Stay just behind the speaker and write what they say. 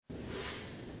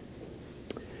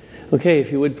Okay,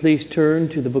 if you would please turn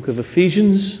to the book of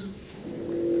Ephesians.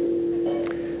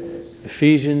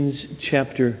 Ephesians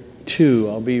chapter 2.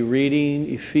 I'll be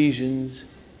reading Ephesians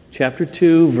chapter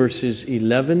 2, verses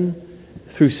 11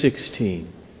 through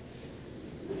 16.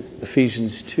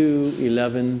 Ephesians 2,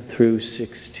 11 through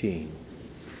 16.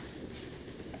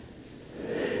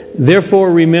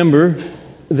 Therefore remember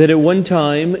that at one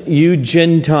time you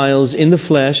Gentiles in the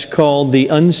flesh, called the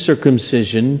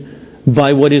uncircumcision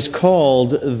by what is called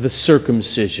the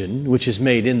circumcision, which is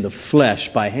made in the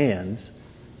flesh by hands.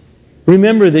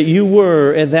 Remember that you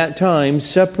were at that time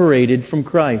separated from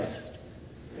Christ,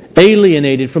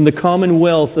 alienated from the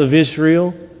commonwealth of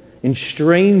Israel, and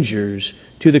strangers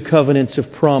to the covenants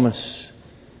of promise,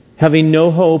 having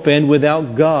no hope and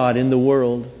without God in the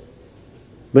world.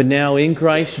 But now in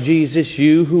Christ Jesus,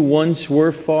 you who once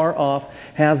were far off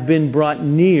have been brought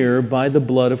near by the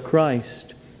blood of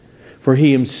Christ. For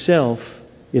He Himself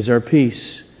is our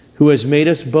peace, who has made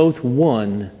us both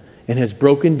one and has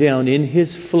broken down in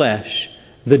His flesh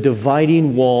the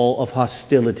dividing wall of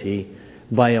hostility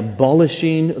by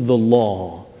abolishing the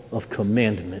law of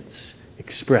commandments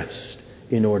expressed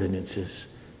in ordinances,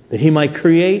 that He might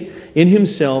create in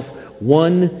Himself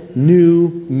one new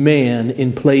man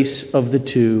in place of the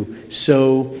two,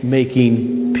 so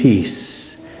making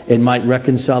peace, and might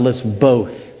reconcile us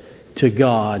both to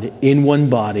God in one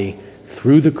body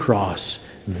through the cross,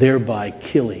 thereby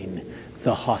killing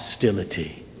the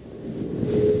hostility.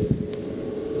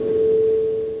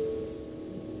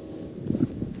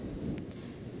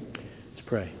 Let's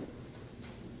pray.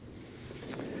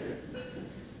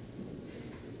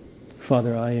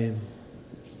 Father, I am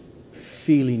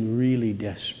feeling really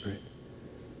desperate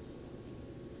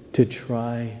to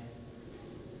try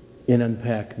and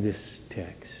unpack this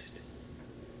text.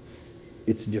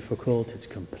 It's difficult, it's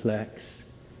complex.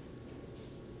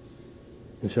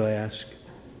 And so I ask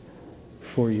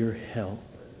for your help.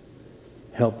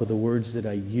 Help with the words that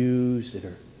I use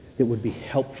that would be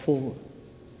helpful,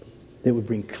 that would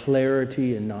bring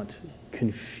clarity and not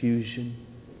confusion.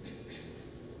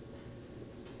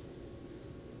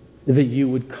 That you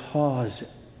would cause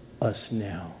us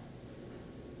now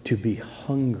to be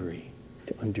hungry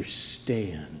to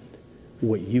understand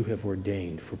what you have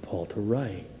ordained for Paul to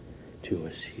write to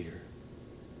us here.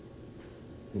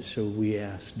 And so we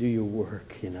ask, do your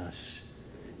work in us,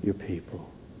 your people,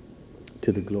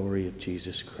 to the glory of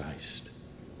Jesus Christ.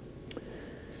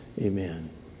 Amen.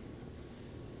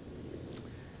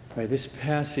 All right, this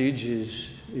passage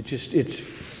it's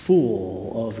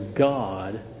full of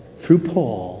God, through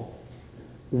Paul,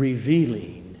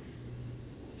 revealing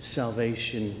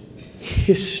salvation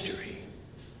history.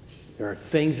 There are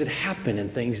things that happen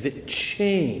and things that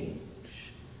change.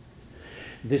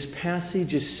 This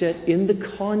passage is set in the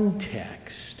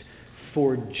context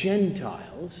for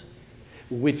Gentiles,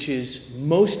 which is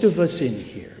most of us in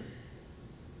here,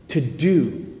 to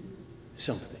do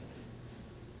something.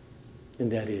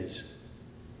 And that is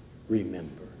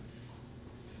remember.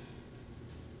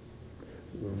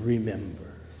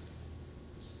 Remember.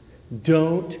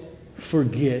 Don't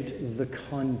forget the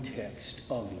context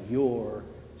of your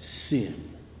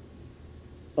sin,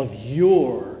 of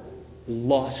your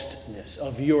lostness,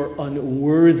 of your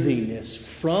unworthiness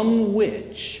from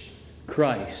which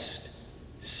Christ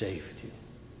saved you.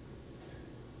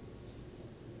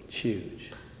 It's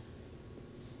huge.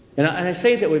 And I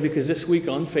say it that way because this week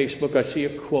on Facebook I see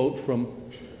a quote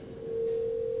from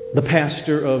the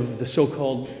pastor of the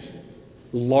so-called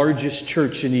largest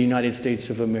church in the United States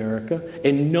of America.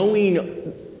 And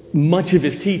knowing much of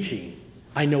his teaching,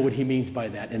 I know what he means by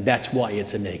that, and that's why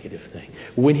it's a negative thing.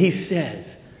 When he says,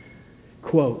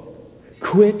 quote,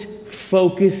 quit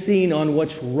focusing on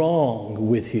what's wrong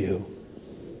with you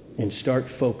and start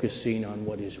focusing on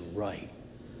what is right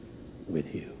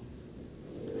with you.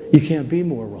 You can't be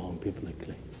more wrong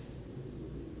biblically.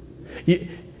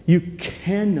 You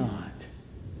cannot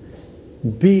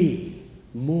be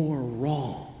more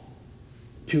wrong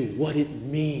to what it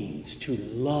means to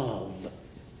love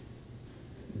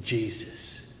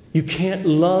Jesus. You can't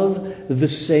love the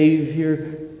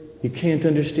Savior. You can't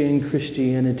understand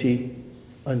Christianity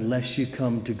unless you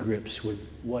come to grips with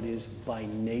what is by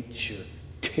nature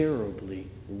terribly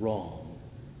wrong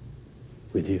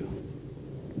with you.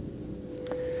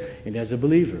 And as a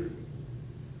believer,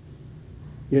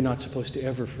 you're not supposed to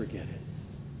ever forget it.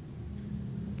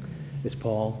 As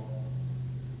Paul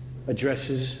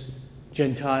addresses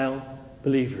Gentile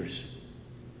believers,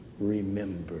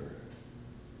 remember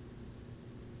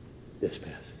this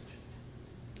passage.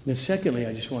 And secondly,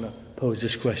 I just want to pose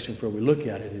this question before we look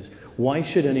at it, is why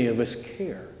should any of us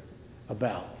care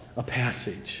about a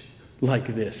passage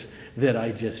like this that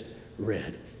I just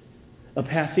read. A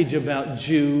passage about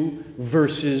Jew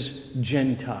versus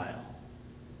Gentile.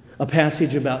 A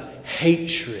passage about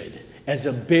hatred as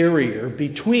a barrier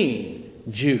between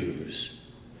Jews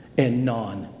and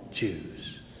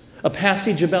non-Jews. A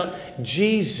passage about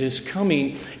Jesus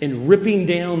coming and ripping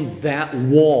down that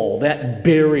wall, that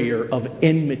barrier of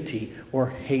enmity or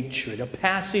hatred. A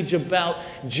passage about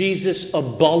Jesus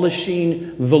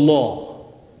abolishing the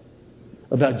law.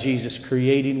 About Jesus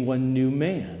creating one new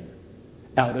man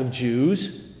out of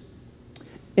Jews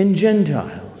and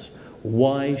Gentiles.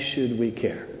 Why should we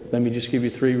care? Let me just give you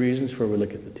 3 reasons before we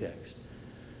look at the text.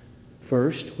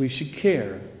 First, we should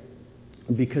care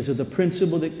because of the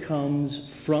principle that comes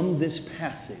from this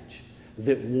passage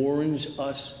that warns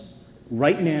us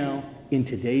right now in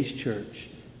today's church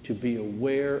to be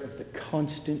aware of the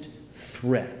constant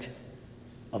threat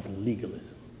of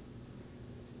legalism.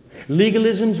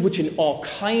 Legalisms which in all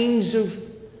kinds of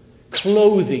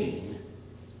clothing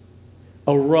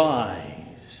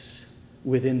arise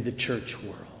within the church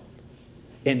world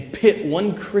and pit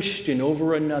one Christian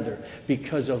over another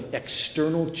because of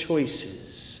external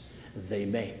choices they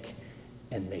make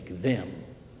and make them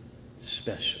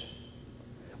special.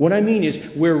 What I mean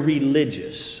is we're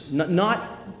religious,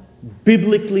 not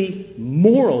biblically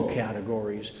moral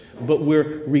categories, but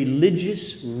where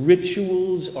religious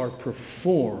rituals are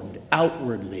performed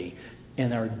outwardly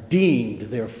and are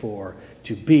deemed, therefore,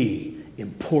 to be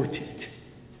important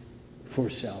for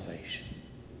salvation.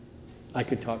 I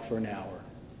could talk for an hour.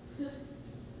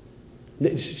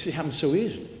 It happens so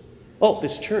easily. Oh,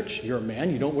 this church, you're a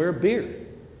man, you don't wear a beard.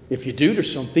 If you do,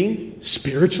 there's something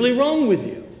spiritually wrong with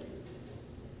you.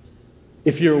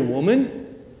 If you're a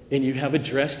woman and you have a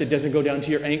dress that doesn't go down to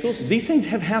your ankles, these things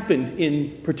have happened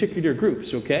in particular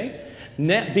groups, okay?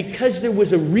 Now, because there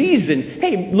was a reason,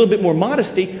 hey, a little bit more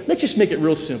modesty, let's just make it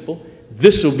real simple.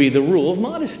 This will be the rule of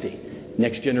modesty.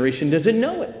 Next generation doesn't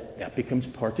know it. That becomes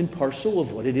part and parcel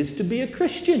of what it is to be a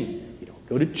Christian. You don't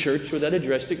go to church without a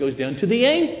dress that goes down to the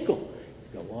ankle.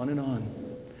 Go on and on.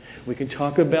 We can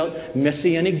talk about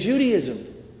Messianic Judaism.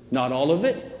 Not all of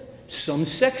it. Some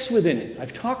sects within it.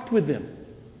 I've talked with them.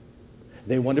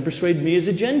 They want to persuade me as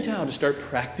a Gentile to start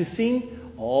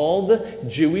practicing all the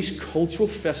Jewish cultural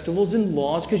festivals and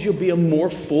laws because you'll be a more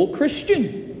full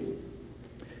Christian.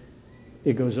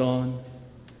 It goes on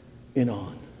and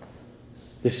on.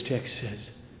 This text says,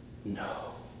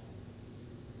 no.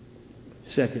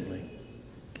 Secondly,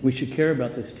 we should care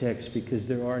about this text because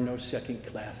there are no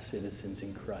second-class citizens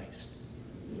in Christ.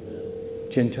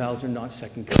 Gentiles are not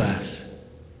second-class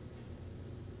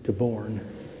to born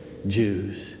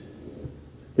Jews.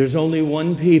 There's only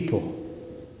one people,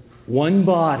 one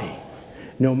body,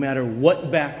 no matter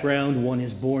what background one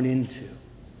is born into.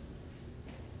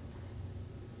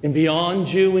 And beyond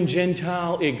Jew and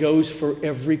Gentile, it goes for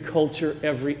every culture,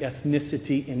 every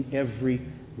ethnicity, and every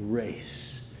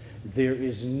race. There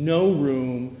is no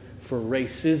room for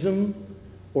racism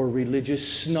or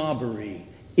religious snobbery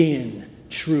in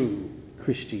true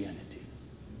Christianity.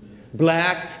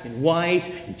 Black and white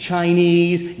and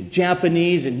Chinese and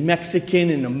Japanese and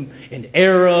Mexican and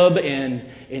Arab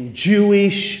and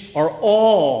Jewish are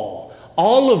all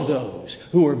of those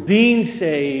who are being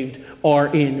saved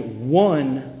are in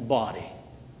one body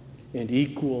and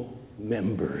equal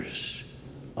members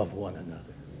of one another.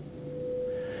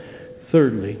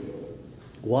 Thirdly,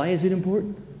 why is it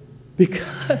important?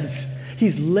 Because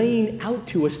he's laying out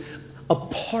to us a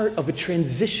part of a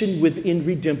transition within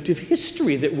redemptive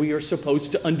history that we are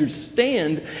supposed to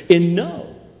understand and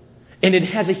know. And it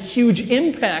has a huge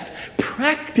impact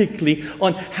practically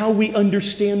on how we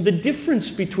understand the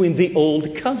difference between the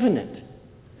Old Covenant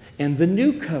and the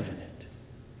New Covenant.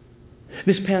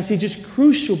 This passage is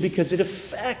crucial because it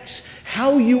affects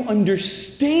how you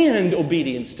understand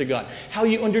obedience to God, how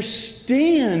you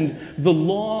understand the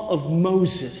law of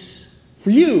Moses for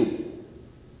you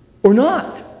or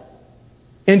not,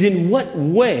 and in what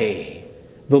way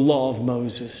the law of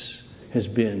Moses has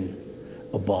been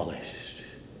abolished.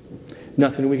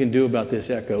 Nothing we can do about this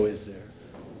echo, is there?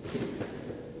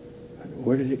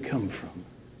 Where did it come from?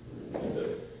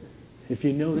 If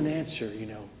you know the answer,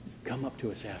 come up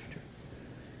to us after.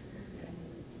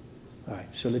 All right,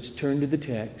 so let's turn to the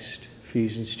text,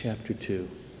 Ephesians chapter 2.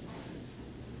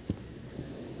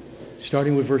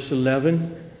 Starting with verse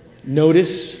 11,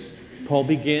 notice Paul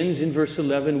begins in verse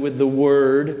 11 with the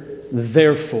word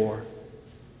therefore,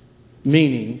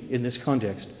 meaning, in this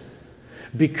context,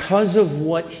 because of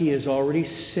what he has already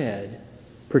said,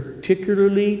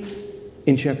 particularly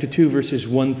in chapter 2, verses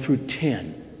 1 through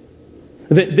 10,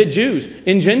 That Jews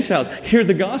and Gentiles hear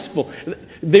the gospel.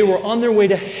 They were on their way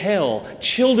to hell,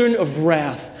 children of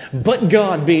wrath. But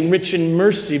God, being rich in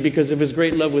mercy because of His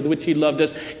great love with which He loved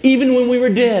us, even when we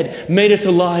were dead, made us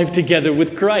alive together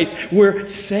with Christ. We're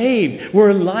saved.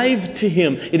 We're alive to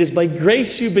Him. It is by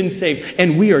grace you've been saved.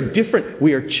 And we are different.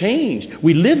 We are changed.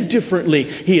 We live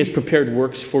differently. He has prepared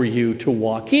works for you to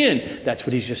walk in. That's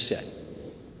what He's just said.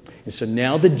 And so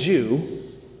now the Jew,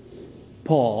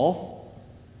 Paul,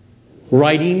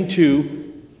 writing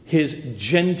to his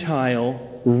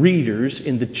Gentile readers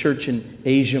in the church in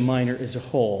Asia Minor as a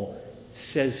whole,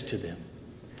 says to them,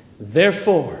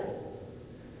 therefore,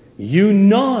 you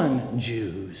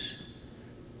non-Jews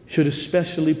should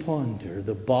especially ponder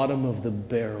the bottom of the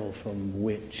barrel from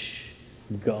which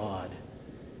God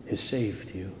has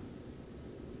saved you.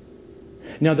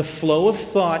 Now the flow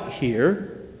of thought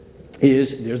here is,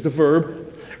 there's the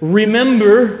verb,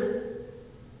 remember.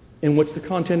 And what's the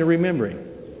content of remembering?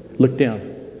 Look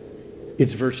down.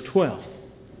 It's verse 12.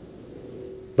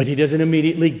 But he doesn't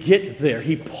immediately get there.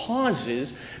 He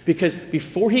pauses because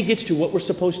before he gets to what we're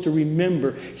supposed to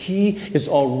remember, he is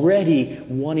already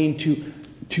wanting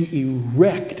to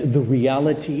erect the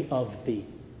reality of the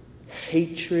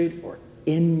hatred or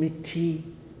enmity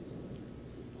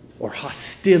or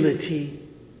hostility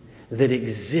that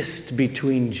exists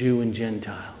between Jew and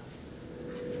Gentile.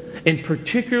 And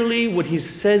particularly what he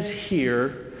says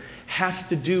here has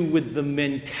to do with the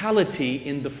mentality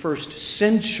in the first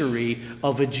century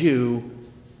of a Jew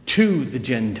to the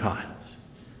Gentiles.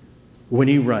 When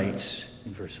he writes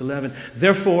in verse 11,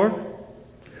 therefore,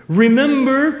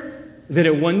 remember that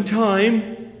at one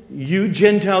time you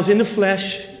Gentiles in the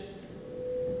flesh,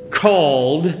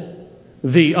 called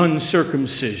the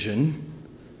uncircumcision,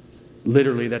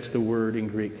 literally that's the word in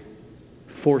Greek,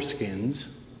 foreskins,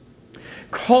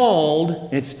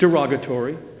 called, it's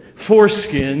derogatory,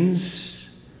 foreskins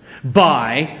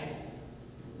by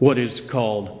what is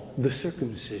called the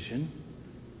circumcision,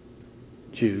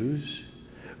 Jews,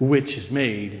 which is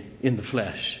made in the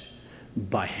flesh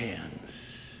by hands.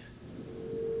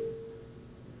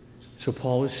 So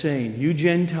Paul is saying, you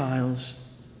Gentiles,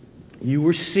 you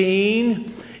were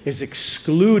seen as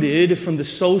excluded from the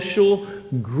social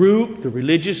group, the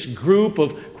religious group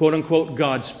of quote-unquote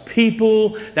God's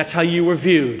people. That's how you were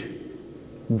viewed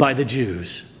by the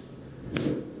Jews.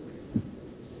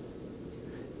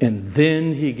 And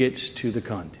then he gets to the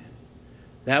content.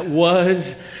 That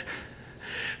was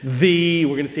we're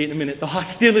going to see it in a minute, the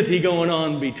hostility going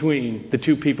on between the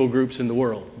two people groups in the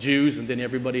world, Jews and then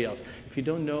everybody else. If you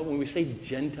don't know, when we say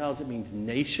Gentiles, it means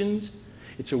nations.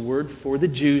 It's a word for the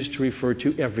Jews to refer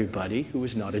to everybody who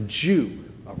is not a Jew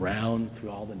around through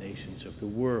all the nations of the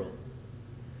world.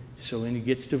 So when he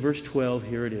gets to verse 12,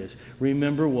 here it is.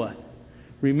 Remember what?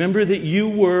 Remember that you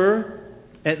were,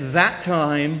 at that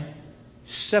time,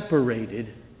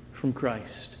 separated from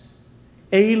Christ,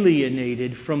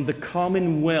 alienated from the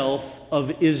commonwealth of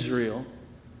Israel,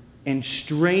 and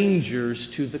strangers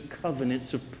to the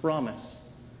covenants of promise,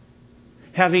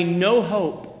 having no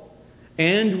hope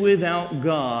and without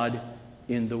God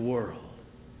in the world.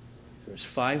 There's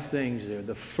 5 things there.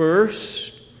 The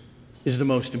first is the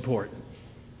most important.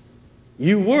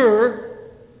 You were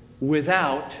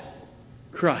without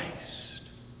Christ.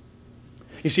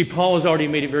 You see, Paul has already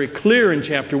made it very clear in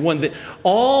chapter 1 that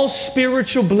all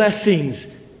spiritual blessings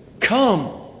come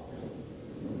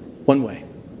one way: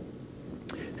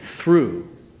 through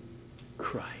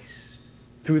Christ.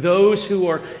 Through those who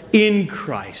are in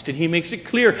Christ. And he makes it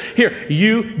clear here,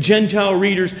 you Gentile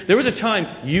readers, there was a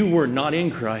time you were not in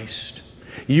Christ.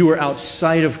 You were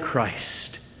outside of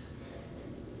Christ.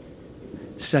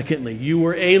 Secondly, you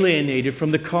were alienated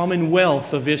from the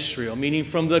commonwealth of Israel,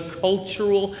 meaning from the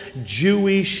cultural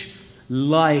Jewish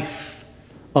life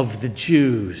of the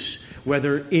Jews.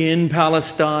 Whether in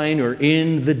Palestine or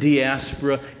in the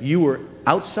diaspora, you were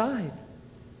outside.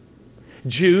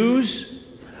 Jews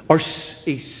are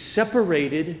a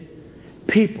separated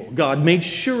people. God made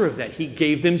sure of that. He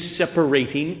gave them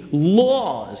separating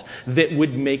laws that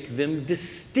would make them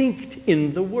distinct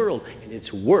in the world. And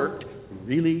it's worked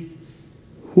really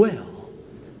well,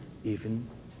 even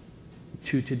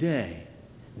to today.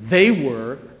 They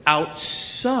were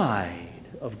outside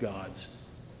of God's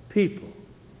people.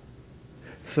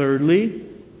 Thirdly,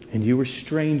 and you were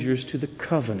strangers to the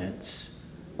covenants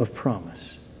of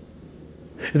promise.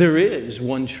 There is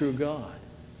one true God.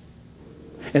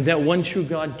 And that one true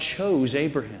God chose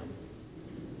Abraham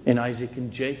and Isaac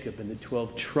and Jacob and the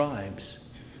 12 tribes.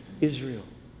 Israel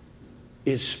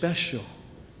is special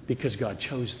because God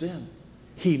chose them.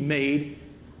 He made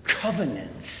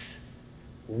covenants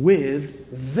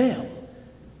with them.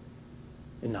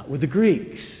 and not with the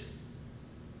Greeks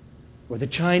or the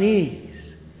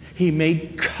Chinese. He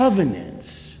made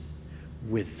covenants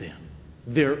with them.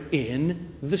 They're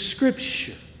in the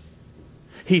Scripture.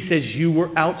 He says you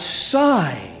were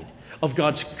outside of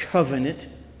God's covenant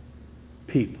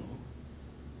people,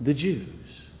 the Jews.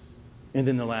 And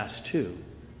then the last two.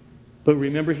 But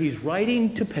remember, he's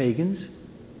writing to pagans,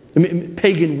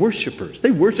 pagan worshipers.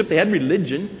 They worshiped, they had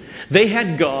religion, they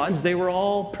had gods, they were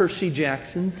all Percy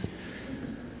Jacksons.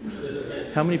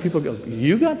 How many people go,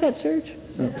 you got that, Serge?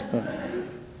 Oh.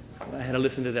 I had to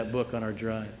listen to that book on our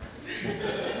drive.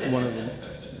 One of them.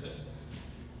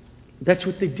 That's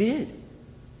what they did.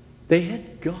 They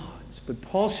had gods. But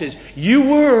Paul says, you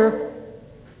were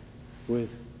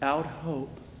without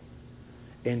hope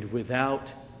and without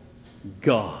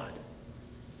God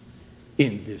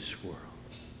in this world.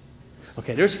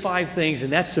 Okay, there's 5 things,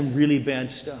 and that's some really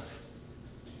bad stuff.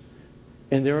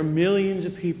 And there are millions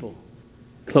of people,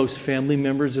 close family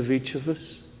members of each of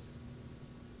us,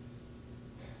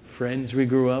 friends we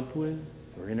grew up with,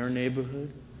 or in our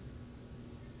neighborhood,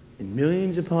 and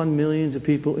millions upon millions of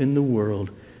people in the world,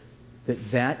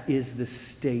 that is the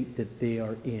state that they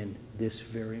are in this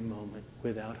very moment,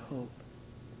 without hope,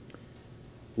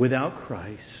 without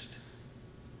Christ,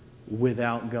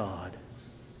 without God,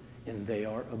 and they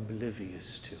are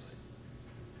oblivious to it.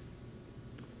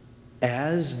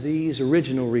 As these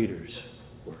original readers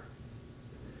were,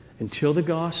 until the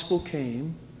gospel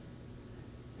came,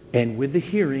 and with the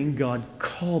hearing, God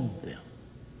called them,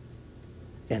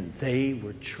 and they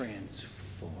were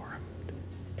transformed,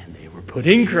 and they were put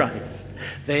in Christ.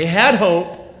 They had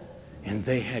hope, and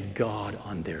they had God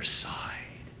on their side,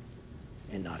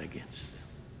 and not against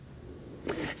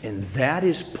them. And that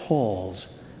is Paul's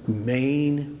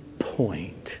main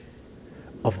point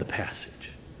of the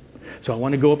passage. So I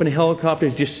want to go up in a helicopter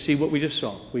and just see what we just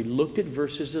saw. We looked at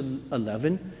verses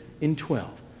 11 and 12.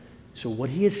 So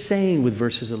what he is saying with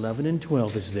verses 11 and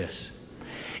 12 is this.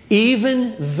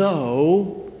 Even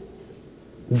though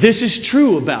this is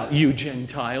true about you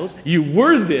Gentiles, you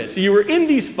were this, you were in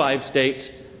these 5 states,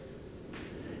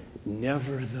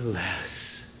 nevertheless,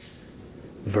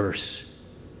 verse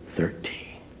 13.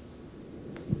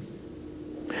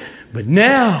 But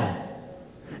now,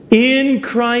 in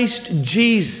Christ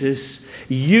Jesus,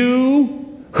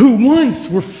 you who once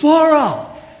were far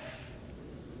off,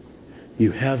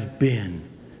 you have been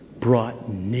brought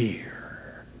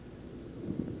near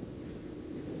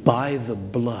by the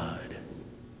blood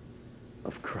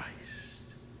of Christ.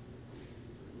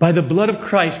 By the blood of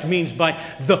Christ means by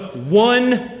the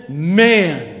one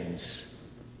man's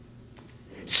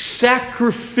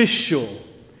sacrificial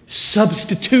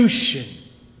substitution,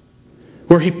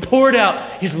 where he poured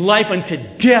out his life unto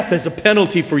death as a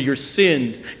penalty for your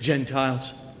sins,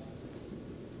 Gentiles.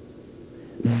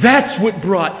 That's what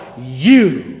brought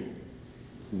you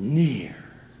near.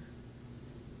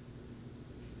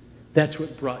 That's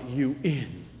what brought you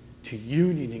in to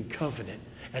union and covenant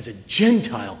as a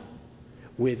Gentile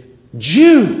with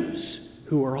Jews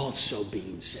who are also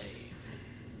being saved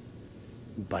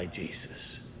by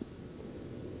Jesus.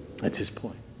 That's his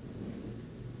point.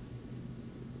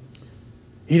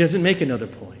 He doesn't make another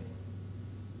point.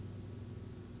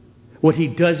 What he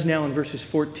does now in verses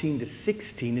 14 to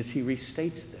 16 is he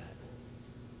restates that.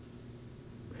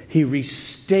 He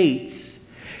restates,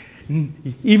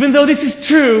 even though this is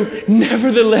true,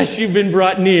 nevertheless you've been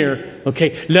brought near.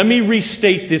 Okay, let me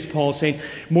restate this, Paul saying,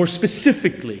 more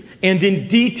specifically and in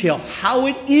detail how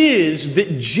it is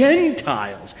that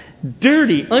Gentiles,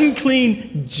 dirty,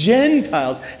 unclean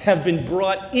Gentiles, have been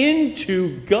brought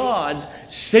into God's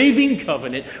saving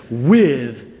covenant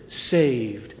with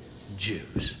saved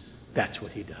Jews. That's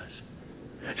what he does.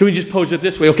 So we just pose it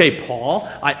this way. Okay, Paul,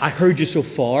 I heard you so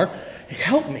far.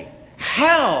 Help me.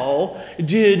 How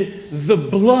did the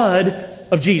blood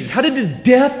of Jesus, how did the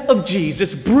death of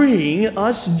Jesus bring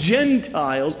us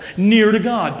Gentiles near to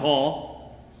God,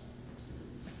 Paul?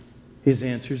 His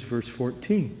answer is verse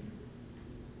 14.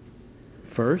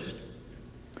 First,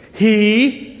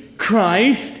 He,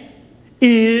 Christ,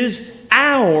 is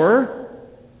our,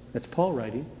 that's Paul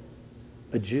writing,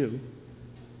 a Jew,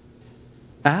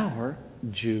 our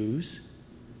Jews,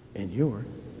 and you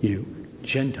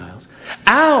Gentiles,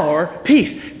 our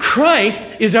peace. Christ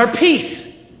is our peace.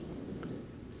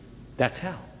 That's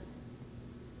how.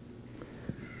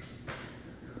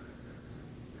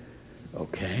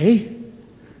 Okay.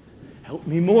 Help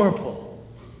me more, Paul.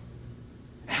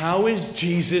 How is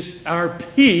Jesus our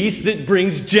peace that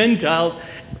brings Gentiles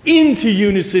into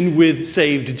unison with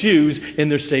saved Jews,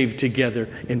 and they're saved together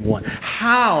in one?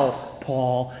 How,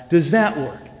 Paul, does that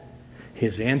work?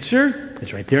 His answer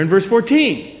is right there in verse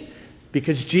 14.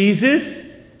 Because Jesus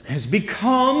has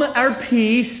become our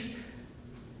peace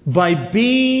by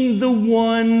being the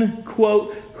one,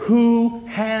 quote, who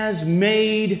has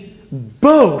made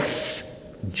both,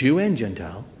 Jew and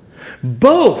Gentile,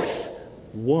 both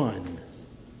one.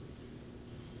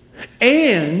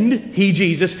 And He,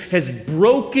 Jesus, has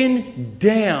broken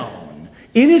down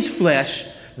in His flesh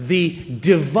the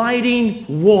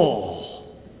dividing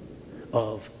wall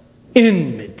of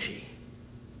enmity,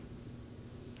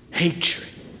 hatred,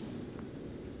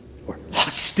 or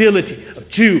hostility of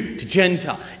Jew to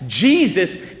Gentile.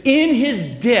 Jesus, in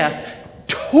His death,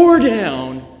 tore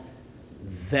down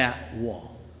that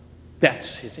wall.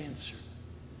 That's His answer.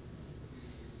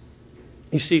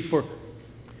 You see, for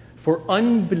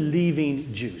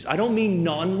unbelieving Jews, I don't mean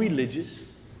non-religious.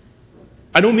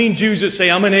 I don't mean Jews that say,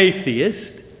 I'm an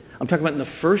atheist. I'm talking about in the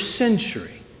first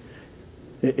century.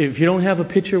 If you don't have a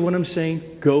picture of what I'm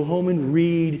saying, go home and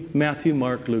read Matthew,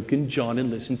 Mark, Luke, and John and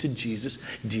listen to Jesus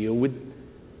deal with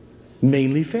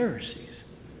mainly Pharisees.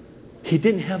 He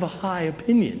didn't have a high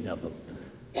opinion of them.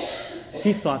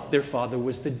 He thought their father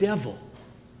was the devil.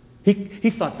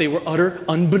 He thought they were utter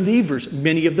unbelievers,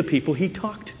 many of the people he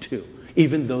talked to,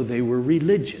 even though they were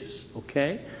religious.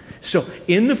 Okay? So,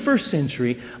 in the first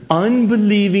century,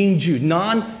 unbelieving Jews,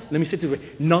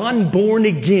 non-born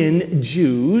again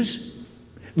Jews,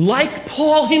 like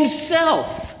Paul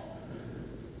himself,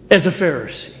 as a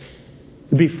Pharisee,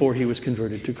 before he was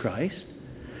converted to Christ,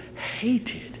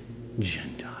 hated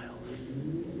Gentiles,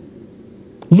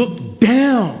 looked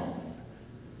down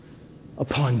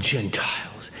upon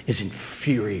Gentiles as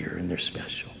inferior and they're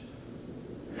special.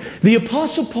 The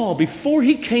Apostle Paul, before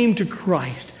he came to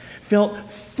Christ, felt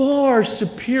far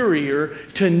superior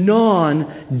to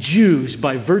non-Jews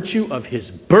by virtue of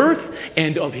his birth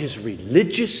and of his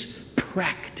religious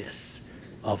practice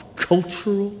of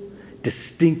cultural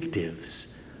distinctives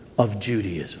of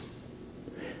Judaism.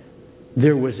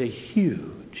 There was a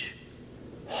huge,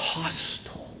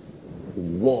 hostile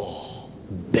wall,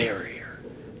 barrier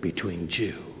between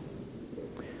Jew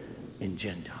and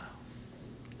Gentile.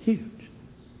 Huge.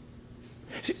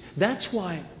 See, that's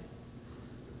why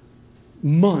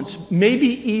months, maybe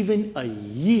even a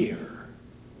year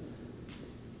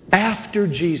after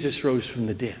Jesus rose from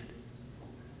the dead,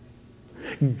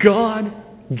 God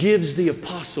gives the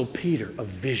Apostle Peter a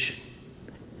vision.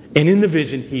 And in the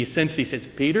vision, He essentially says,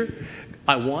 Peter,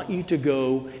 I want you to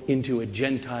go into a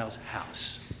Gentile's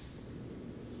house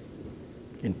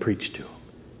and preach to him.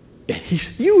 And he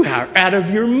said, you are out of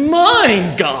your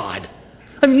mind, God.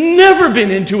 I've never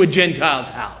been into a Gentile's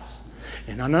house.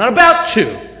 And I'm not about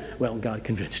to. Well, God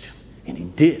convinced him. And He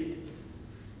did.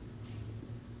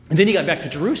 And then He got back to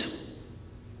Jerusalem.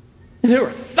 And there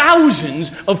were thousands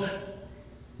of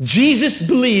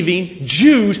Jesus-believing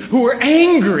Jews who were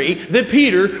angry that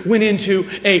Peter went into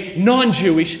a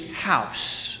non-Jewish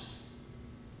house.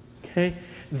 Okay?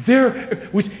 There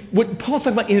was what Paul's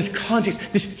talking about in his context,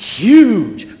 this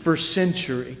huge first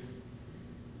century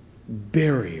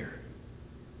barrier.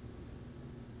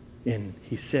 And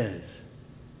he says,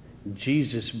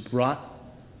 Jesus brought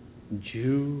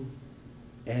Jew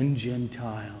and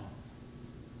Gentile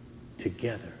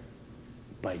together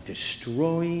by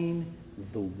destroying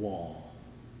the wall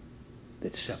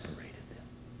that separated them.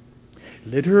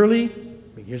 Literally,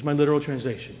 here's my literal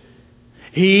translation.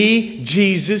 He,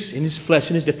 Jesus, in His flesh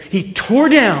and His death, He tore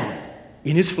down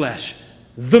in His flesh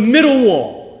the middle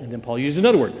wall. And then Paul uses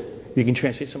another word. You can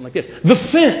translate something like this. The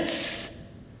fence.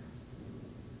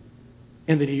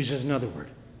 And then he uses another word.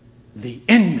 The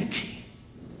enmity.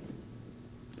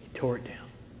 He tore it down.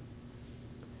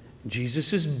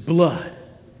 Jesus' blood,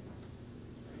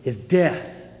 His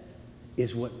death,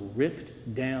 is what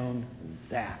ripped down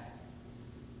that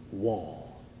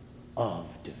wall of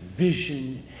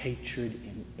division, hatred,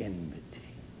 and enmity.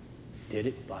 Did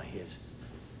it by His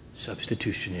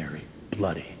substitutionary,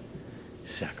 bloody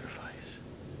sacrifice.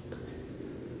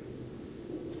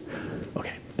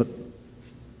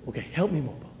 Okay, help me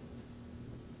more, Paul.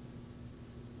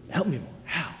 Help me more.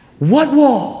 How? What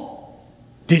wall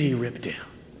did He rip down?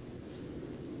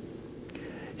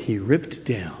 He ripped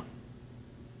down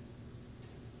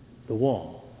the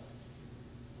wall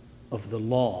of the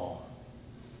law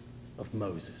of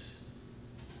Moses.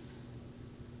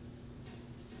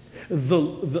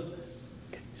 So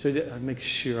that I make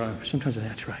sure, sometimes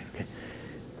that's right. Okay.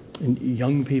 And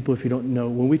young people, if you don't know,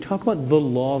 when we talk about the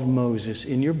law of Moses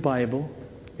in your Bible,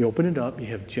 you open it up, you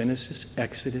have Genesis,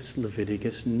 Exodus,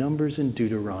 Leviticus, Numbers, and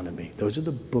Deuteronomy. Those are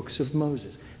the books of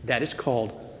Moses. That is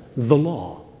called the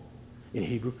law. In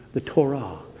Hebrew, the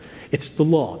Torah. It's the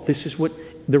law. This is what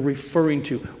they're referring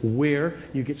to. Where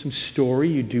you get some story,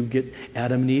 you do get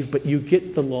Adam and Eve, but you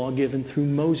get the law given through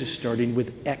Moses, starting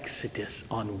with Exodus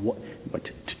on what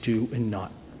to do and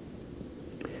not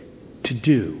to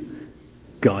do.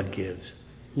 God gives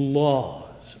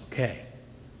laws. Okay.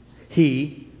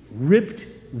 He ripped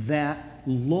that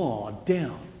law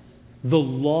down. The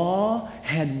law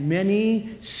had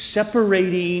many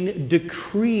separating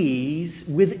decrees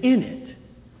within it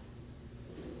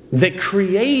that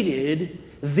created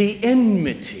the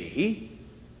enmity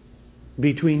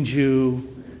between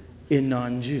Jew and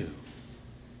non-Jew.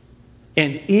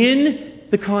 And in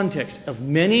the context of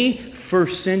many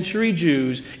first century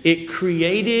Jews, it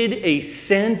created a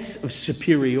sense of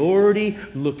superiority,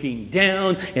 looking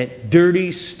down at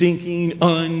dirty, stinking,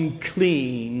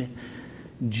 unclean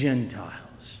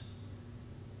Gentiles.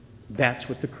 That's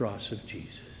what the cross of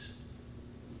Jesus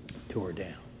tore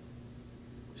down.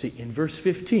 See, in verse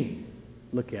 15,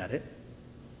 look at it.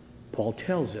 Paul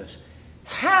tells us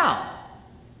how.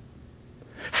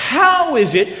 How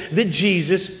is it that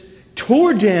Jesus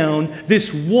tore down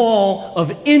this wall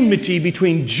of enmity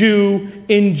between Jew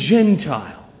and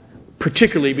Gentile,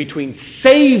 particularly between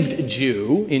saved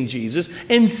Jew in Jesus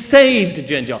and saved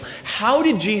Gentile? How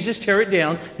did Jesus tear it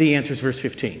down? The answer is verse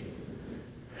 15.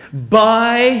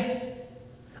 By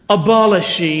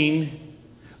abolishing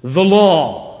the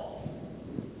law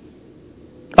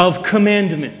of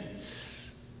commandments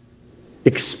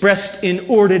expressed in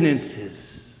ordinances,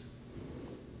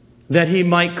 that he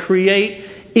might create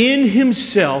in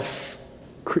himself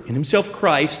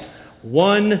Christ,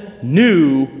 one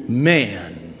new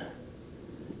man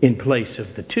in place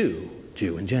of the two,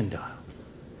 Jew and Gentile,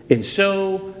 and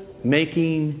so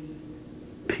making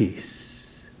peace.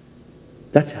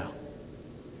 That's how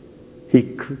he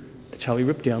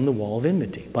ripped down the wall of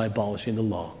enmity, by abolishing the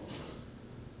law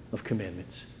of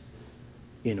commandments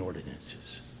in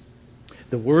ordinances.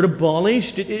 The word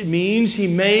abolished, it means he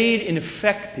made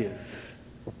ineffective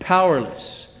or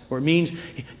powerless, or it means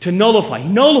to nullify. He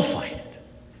nullified it.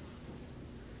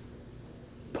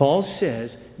 Paul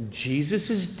says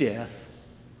Jesus' death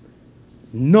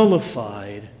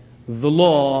nullified the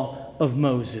law of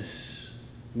Moses,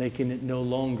 making it no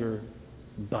longer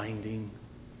binding.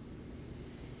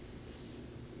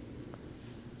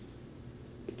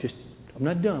 I'm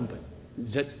not done, but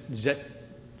does that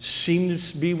seem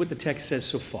to be what the text says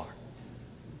so far?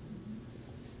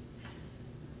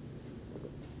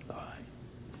 All right.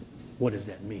 What does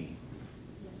that mean?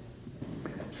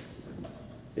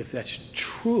 If that's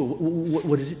true,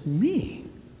 what does it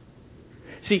mean?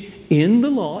 See, in the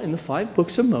law, in the 5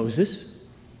 books of Moses,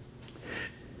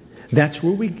 that's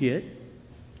where we get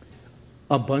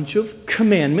a bunch of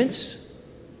commandments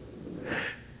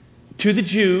to the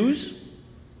Jews,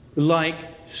 like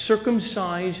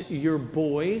circumcise your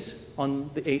boys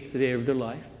on the 8th day of their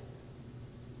life.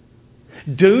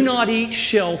 Do not eat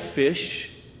shellfish.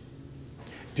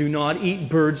 Do not eat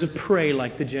birds of prey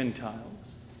like the Gentiles.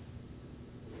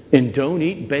 And don't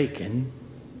eat bacon.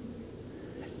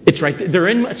 It's right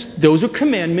there. Those are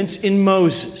commandments in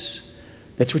Moses.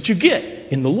 That's what you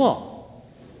get in the law.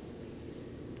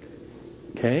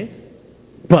 Okay?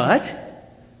 But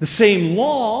the same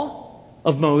law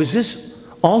of Moses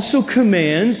also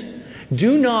commands,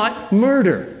 do not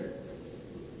murder.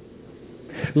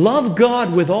 Love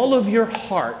God with all of your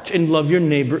heart and love your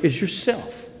neighbor as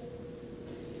yourself.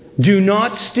 Do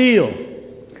not steal.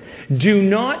 Do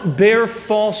not bear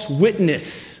false witness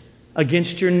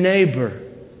against your neighbor.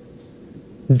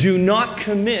 Do not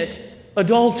commit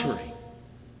adultery.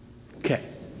 Okay,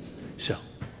 so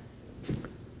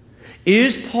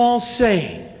is Paul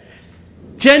saying,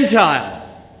 Gentile,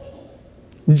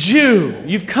 Jew,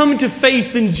 you've come to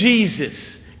faith in Jesus.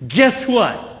 Guess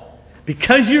what?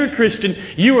 Because you're a Christian,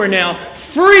 you are now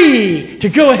free to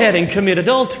go ahead and commit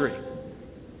adultery,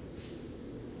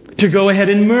 to go ahead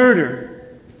and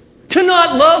murder, to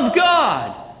not love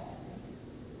God,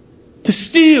 to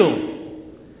steal.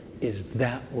 Is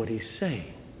that what he's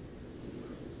saying?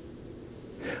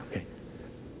 Okay.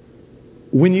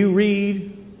 When you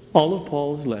read all of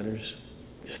Paul's letters,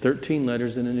 there's 13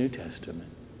 letters in the New Testament,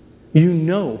 you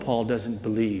know Paul doesn't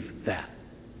believe that.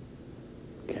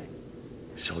 Okay.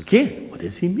 So again, what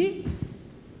does he mean?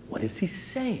 What is he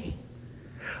saying?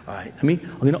 All right,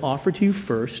 I'm going to offer to you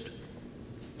first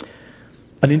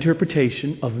an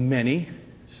interpretation of many,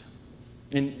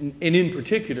 and in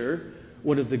particular,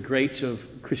 one of the greats of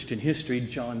Christian history,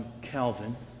 John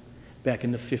Calvin, back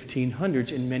in the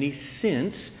 1500s, and many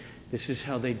since. This is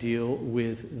how they deal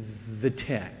with the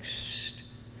text.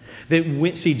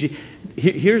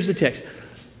 Here's the text.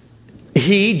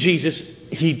 Jesus,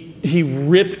 he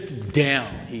ripped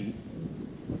down.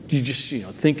 You just,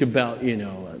 think about,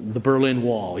 the Berlin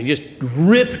Wall. He just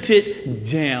ripped it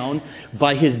down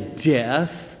by his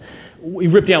death. He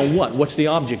ripped down what? What's the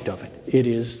object of it? It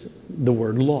is the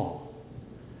word law.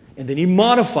 And then he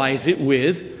modifies it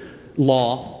with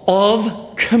law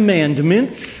of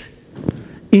commandments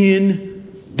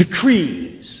in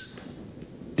decrees.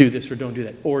 Do this or don't do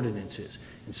that. Ordinances.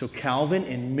 And so Calvin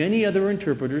and many other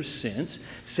interpreters since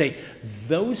say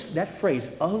that phrase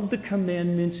of the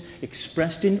commandments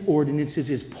expressed in ordinances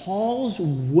is Paul's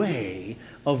way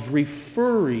of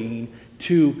referring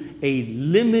to a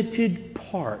limited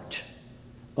part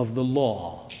of the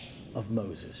law of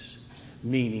Moses,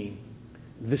 meaning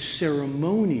the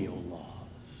ceremonial laws,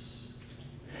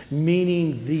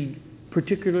 meaning the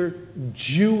particular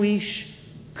Jewish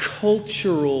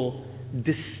cultural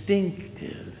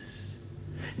distinctives.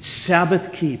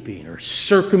 Sabbath keeping or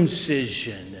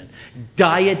circumcision and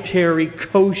dietary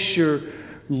kosher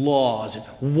laws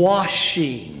and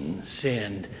washings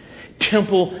and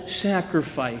temple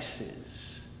sacrifices,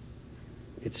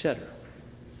 etc.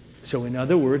 So in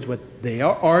other words, what they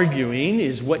are arguing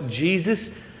is what Jesus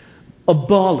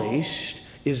abolished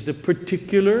is the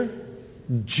particular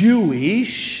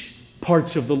Jewish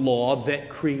parts of the law that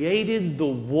created the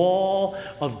wall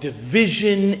of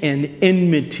division and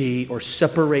enmity or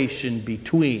separation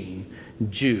between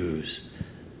Jews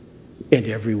and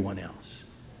everyone else.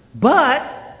 But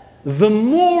the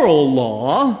moral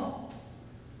law,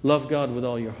 love God with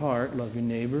all your heart, love your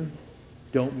neighbor,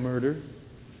 don't murder,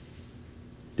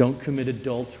 don't commit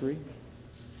adultery,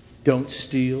 don't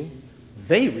steal,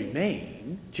 they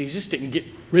remain. Jesus didn't get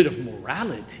rid of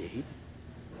morality.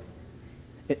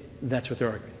 That's what they're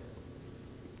arguing.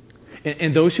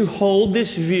 And those who hold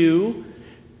this view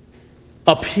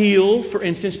appeal, for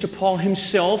instance, to Paul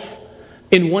himself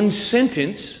in one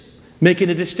sentence, making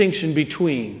a distinction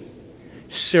between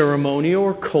ceremonial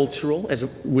or cultural,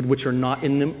 which are not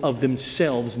in them of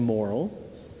themselves moral.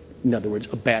 In other words,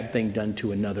 a bad thing done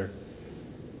to another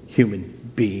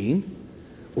human being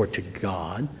or to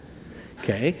God.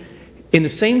 Okay? In the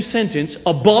same sentence,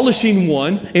 abolishing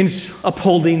one and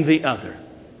upholding the other.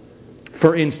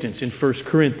 For instance, in 1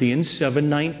 Corinthians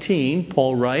 7:19,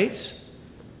 Paul writes,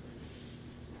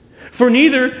 "For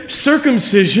neither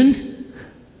circumcision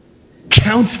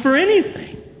counts for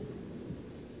anything,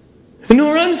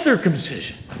 nor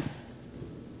uncircumcision."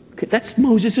 Okay, that's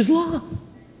Moses' law.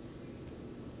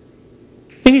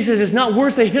 And he says it's not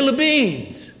worth a hill of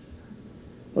beans.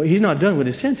 Well, he's not done with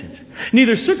his sentence.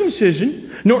 Neither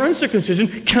circumcision nor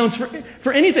uncircumcision counts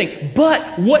for anything.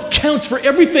 But what counts for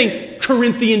everything,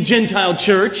 Corinthian Gentile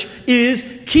church, is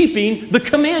keeping the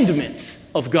commandments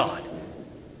of God.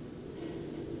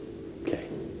 Okay.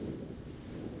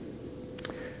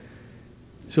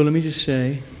 So let me just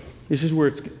say, this is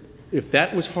where if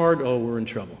that was hard, we're in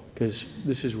trouble. Because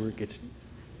this is where it gets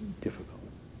difficult.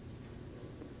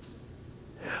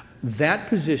 That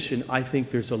position, I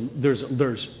think it's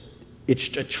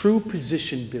a true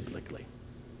position biblically.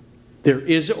 There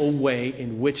is a way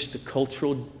in which the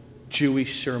cultural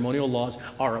Jewish ceremonial laws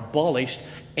are abolished,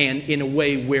 and in a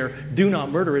way where do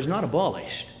not murder is not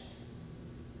abolished.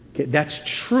 Okay, that's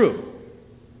true.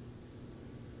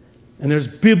 And there's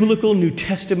biblical New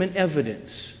Testament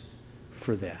evidence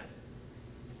for that.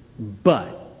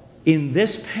 But in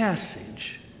this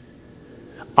passage,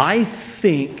 I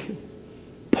think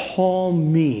Paul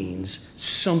means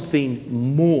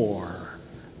something more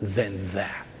than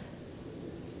that.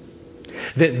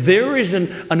 That there is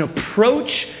an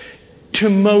approach to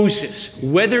Moses,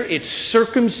 whether it's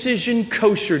circumcision,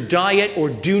 kosher diet, or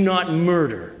do not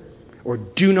murder, or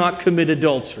do not commit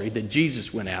adultery, that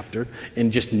Jesus went after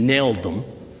and just nailed them,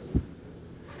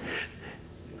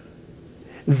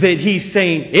 that he's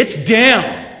saying, it's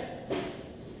down.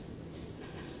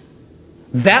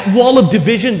 That wall of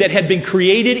division that had been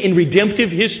created in redemptive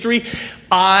history,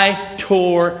 I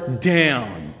tore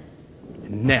down.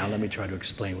 Now, let me try to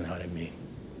explain what I mean.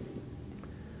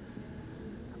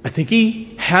 I think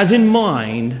he has in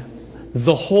mind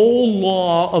the whole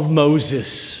law of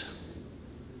Moses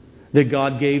that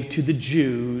God gave to the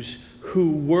Jews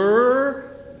who were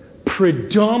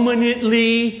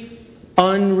predominantly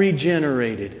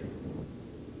unregenerated,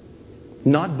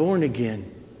 not born again,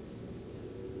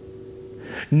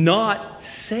 not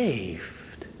saved,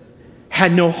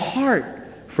 had no heart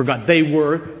for God. They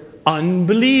were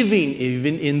unbelieving,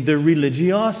 even in their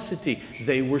religiosity.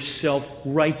 They were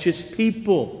self-righteous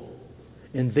people.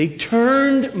 And they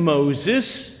turned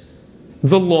Moses,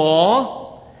 the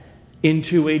law,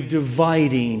 into a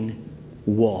dividing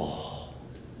wall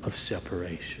of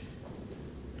separation.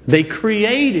 They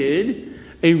created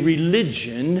a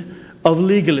religion of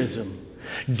legalism.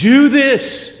 Do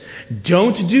this,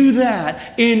 don't do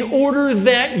that, in order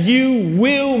that you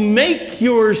will make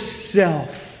yourself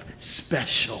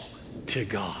special to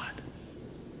God.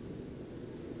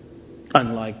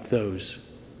 Unlike those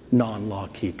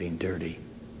non-law-keeping, dirty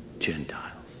Gentiles.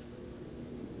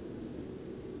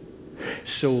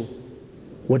 So,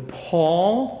 what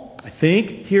Paul, I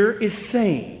think, here is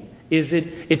saying is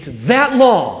it's that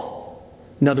law.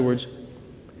 In other words,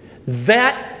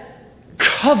 that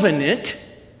covenant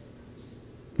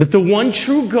that the one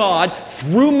true God,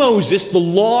 through Moses, the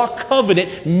law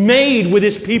covenant made with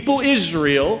His people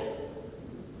Israel,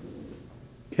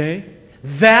 okay,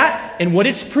 that and what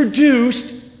it's produced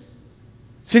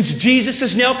since Jesus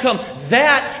has now come,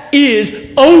 that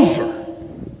is over.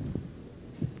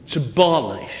 It's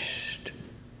abolished.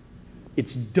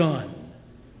 It's done.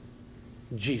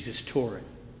 Jesus tore it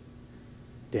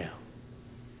down.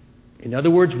 In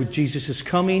other words, with Jesus'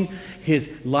 coming, His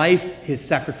life, His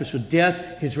sacrificial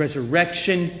death, His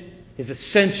resurrection, His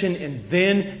ascension, and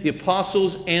then the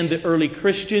apostles and the early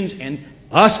Christians and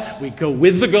us, we go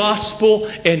with the gospel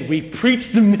and we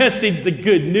preach the message, the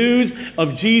good news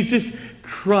of Jesus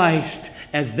Christ.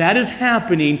 As that is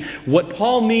happening, what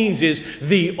Paul means is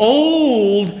the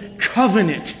old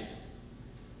covenant,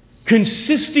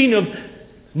 consisting of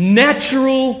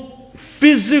natural,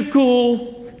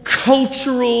 physical,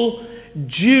 cultural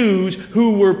Jews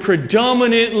who were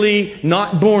predominantly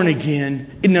not born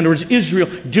again, in other words, Israel,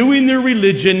 doing their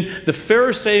religion, the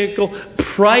Pharisaical,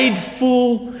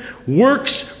 prideful,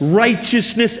 works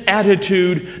righteousness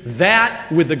attitude,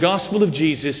 that with the gospel of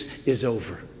Jesus is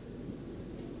over.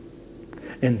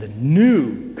 And the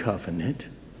new covenant,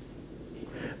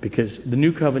 because the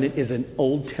new covenant is an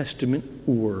Old Testament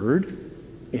word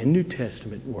and New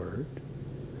Testament word,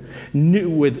 new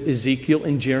with Ezekiel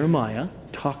and Jeremiah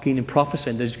talking and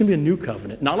prophesying. There's going to be a new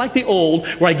covenant. Not like the old,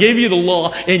 where I gave you the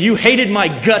law and you hated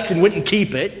my guts and wouldn't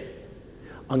keep it.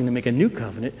 I'm going to make a new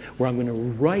covenant where I'm going to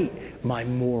write my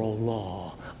moral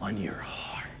law on your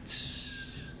hearts.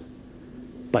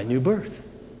 By new birth.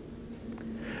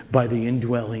 By the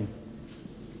indwelling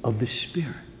of the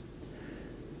Spirit.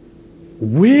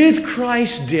 With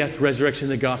Christ's death, resurrection,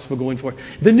 and the gospel going forth.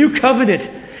 The new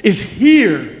covenant is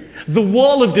here. The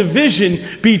wall of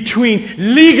division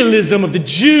between legalism of the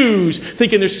Jews,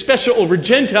 thinking they're special over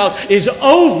Gentiles, is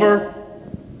over.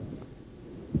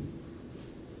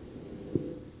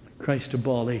 Christ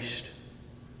abolished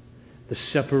the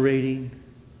separating,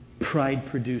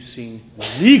 pride-producing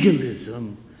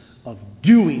legalism of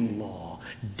doing law,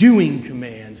 doing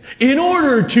commands, in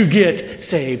order to get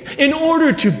saved, in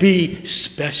order to be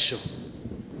special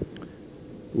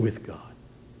with God.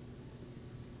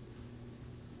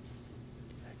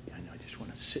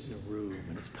 Sit in a room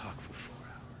and let's talk for 4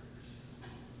 hours.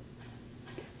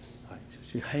 All right,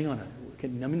 so hang on. Okay,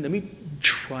 let me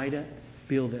try to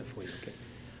feel that for you. Okay,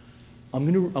 I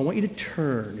want you to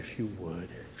turn, if you would,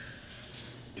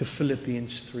 to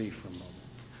Philippians 3 for a moment.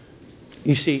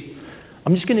 You see,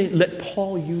 I'm just going to let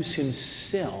Paul use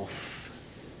himself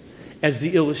as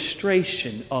the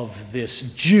illustration of this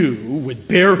Jew with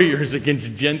barriers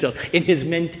against Gentiles in his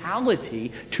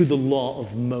mentality to the law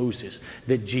of Moses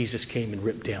that Jesus came and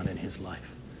ripped down in his life.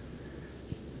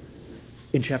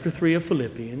 In chapter 3 of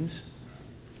Philippians,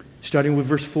 starting with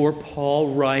verse 4,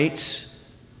 Paul writes,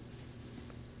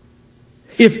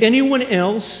 "If anyone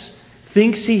else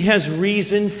thinks he has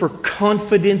reason for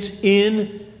confidence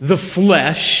in the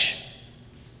flesh,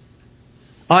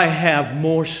 I have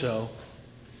more so."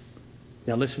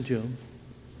 Now listen to him.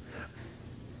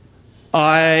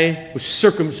 "I was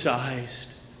circumcised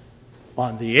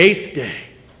on the 8th day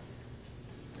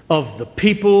of the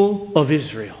people of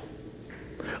Israel,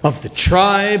 of the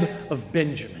tribe of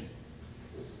Benjamin.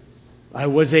 I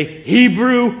was a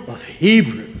Hebrew of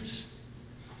Hebrews.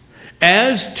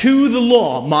 As to the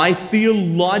law, my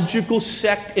theological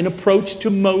sect and approach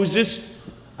to Moses,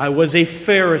 I was a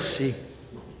Pharisee.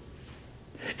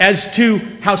 As to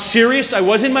how serious I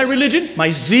was in my religion,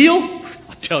 my zeal,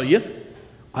 I'll tell you,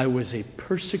 I was a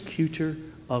persecutor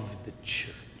of the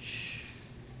church."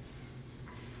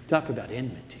 Talk about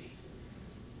enmity.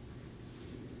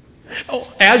 "Oh,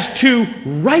 as to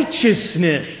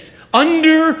righteousness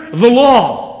under the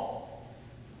law,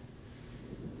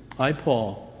 I,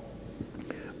 Paul,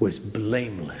 was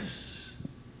blameless."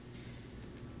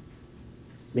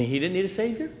 I mean, he didn't need a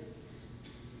Savior?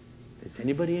 Does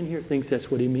anybody in here thinks that's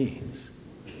what he means?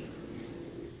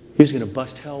 He was going to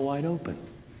bust hell wide open.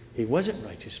 He wasn't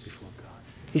righteous before God.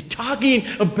 He's talking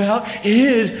about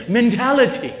his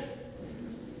mentality.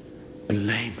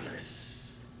 Blameless.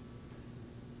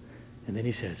 And then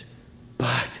he says,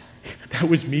 but that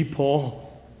was me, Paul.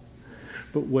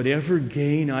 But whatever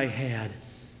gain I had,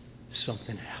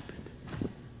 something happened.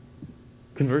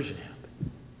 Conversion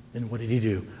happened. And what did he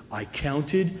do? I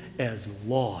counted as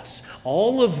loss.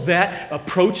 All of that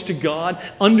approach to God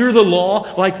under the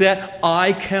law like that,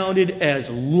 I counted as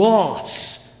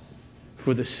loss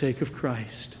for the sake of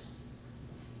Christ.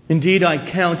 Indeed,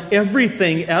 I count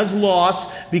everything as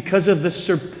loss because of the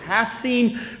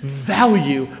surpassing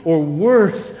value or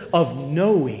worth of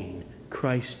knowing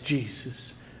Christ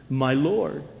Jesus, my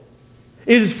Lord.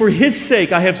 It is for His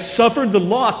sake I have suffered the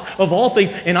loss of all things,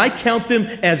 and I count them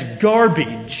as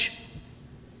garbage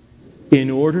in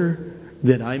order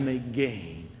that I may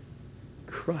gain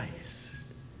Christ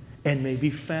and may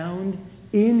be found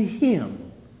in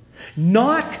Him,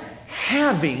 not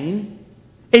having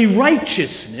a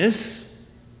righteousness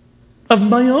of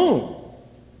my own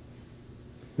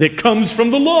that comes from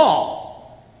the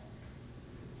law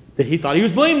that he thought he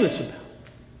was blameless about.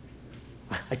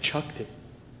 I chucked it.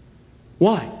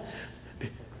 Why?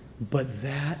 But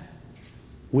that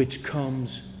which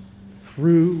comes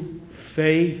through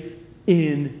faith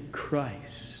in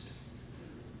Christ,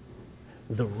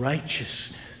 the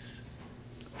righteousness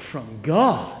from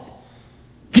God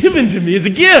given to me as a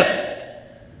gift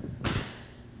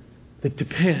that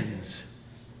depends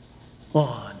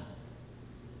on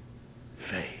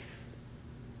faith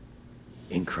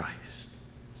in Christ.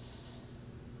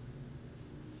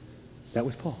 That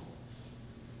was Paul.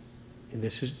 And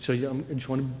this is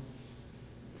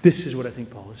this is what I think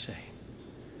Paul is saying.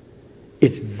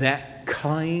 It's that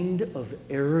kind of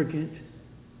arrogant,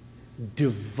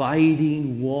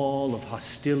 dividing wall of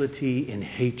hostility and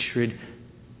hatred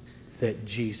that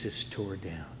Jesus tore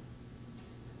down.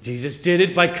 Jesus did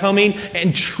it by coming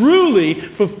and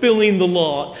truly fulfilling the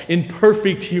law in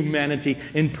perfect humanity,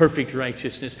 in perfect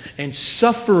righteousness, and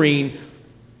suffering,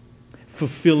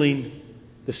 fulfilling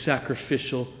the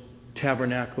sacrificial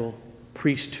tabernacle,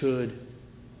 priesthood,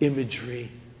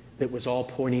 imagery that was all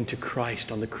pointing to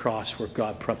Christ on the cross where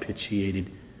God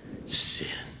propitiated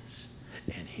sins.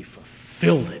 And He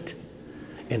fulfilled it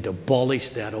and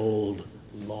abolished that old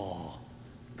law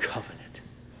covenant.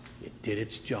 It did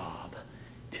its job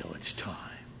till its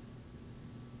time.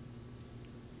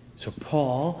 So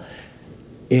Paul,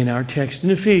 in our text in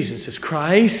Ephesians, says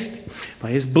Christ,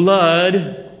 by His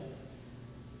blood,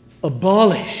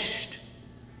 abolished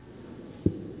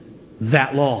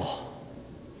that law.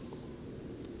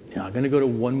 Now I'm going to go to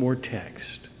one more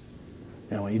text.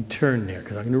 Now I want you to turn there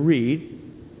because I'm going to read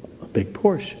a big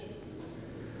portion.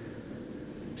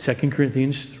 2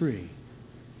 Corinthians 3.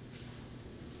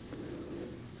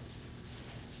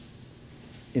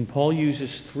 And Paul uses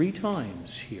 3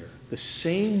 times here the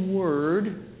same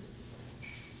word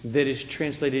that is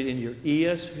translated in your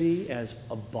ESV as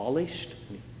abolished.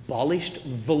 He abolished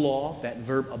the law. That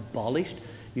verb abolished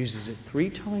uses it 3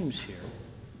 times here.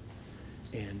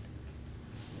 And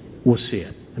we'll see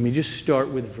it. Let me just start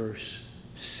with verse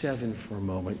 7 for a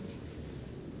moment.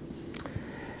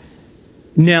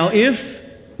 Now if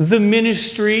the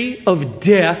ministry of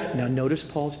death... Now notice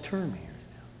Paul's term here.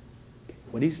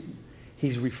 What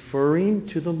he's referring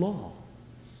to the law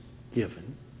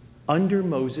given under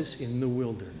Moses in the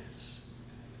wilderness.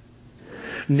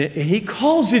 He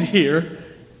calls it here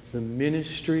the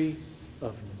ministry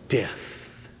of death.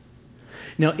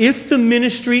 Now, if the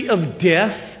ministry of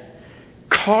death,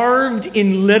 carved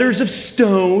in letters of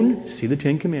stone, see the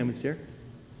 10 Commandments there,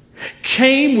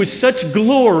 came with such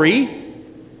glory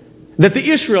that the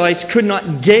Israelites could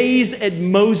not gaze at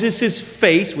Moses'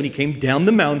 face when he came down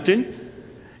the mountain,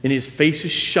 and his face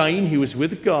is shining, he was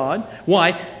with God.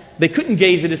 Why? They couldn't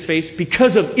gaze at his face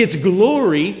because of its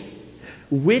glory,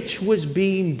 which was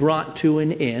being brought to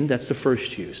an end. That's the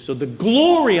first use. So the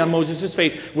glory on Moses'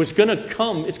 face was going to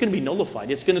come. It's going to be nullified.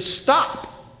 It's going to stop.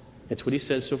 That's what he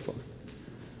says so far.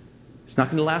 It's not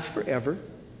going to last forever.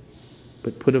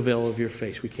 But put a veil over your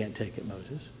face. We can't take it,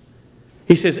 Moses.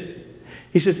 He says,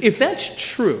 if that's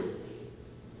true,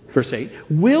 verse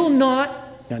 8, will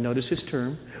not, now notice his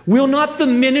term, will not the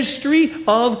ministry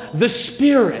of the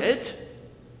Spirit...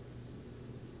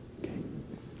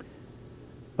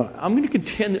 I'm going to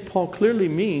contend that Paul clearly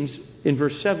means, in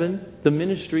verse 7, the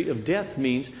ministry of death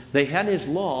means they had his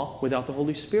law without the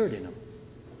Holy Spirit in them.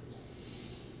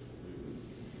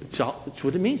 That's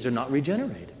what it means. They're not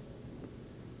regenerated.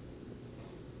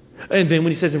 And then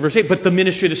when he says in verse 8, but the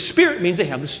ministry of the Spirit means they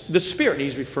have the Spirit.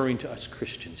 He's referring to us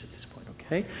Christians at this point,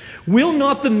 okay? Will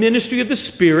not the ministry of the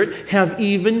Spirit have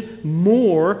even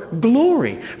more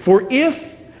glory? For if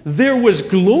there was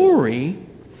glory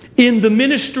in the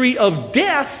ministry of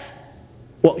death,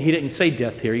 well, he didn't say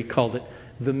death here, he called it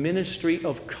the ministry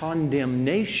of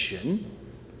condemnation.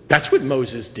 That's what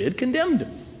Moses did, condemned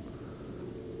him.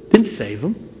 Didn't save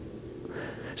him.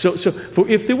 So for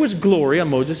if there was glory on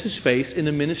Moses' face in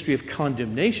the ministry of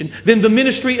condemnation, then the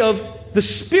ministry of the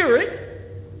Spirit,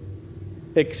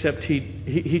 except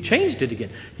he changed it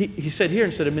again. He said here,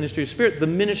 instead of ministry of Spirit, the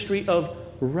ministry of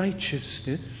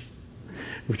righteousness,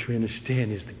 which we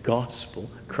understand is the gospel,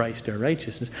 Christ our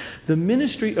righteousness. The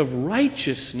ministry of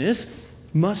righteousness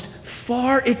must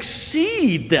far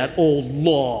exceed that old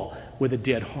law with a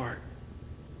dead heart.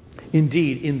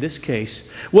 Indeed, in this case,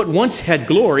 what once had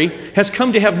glory has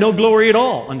come to have no glory at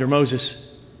all under Moses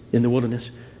in the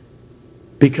wilderness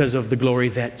because of the glory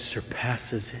that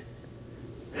surpasses it.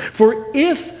 For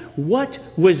if what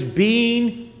was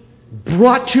being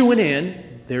brought to an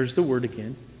end, there's the word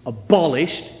again,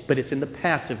 abolished, but it's in the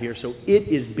passive here, so it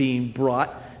is being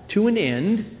brought to an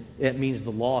end. That means the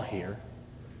law here.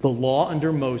 The law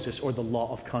under Moses, or the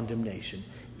law of condemnation.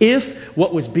 If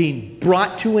what was being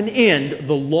brought to an end,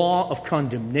 the law of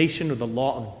condemnation or the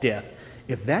law of death,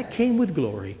 if that came with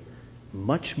glory,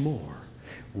 much more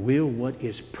will what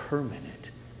is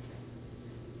permanent,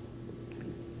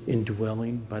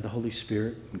 indwelling by the Holy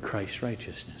Spirit in Christ's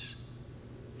righteousness,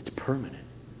 it's permanent,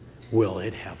 will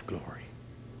it have glory.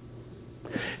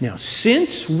 Now,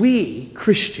 since we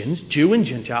Christians, Jew and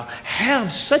Gentile,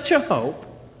 have such a hope,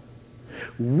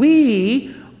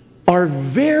 we are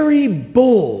very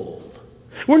bold.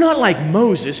 We're not like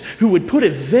Moses, who would put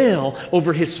a veil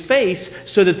over his face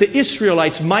so that the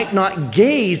Israelites might not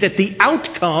gaze at the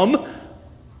outcome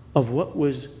of what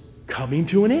was coming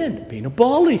to an end, being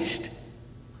abolished.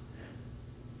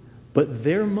 But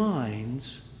their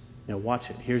minds, now watch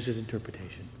it, here's his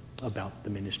interpretation about the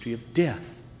ministry of death,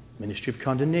 ministry of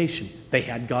condemnation. They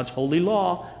had God's holy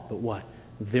law, but what?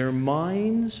 Their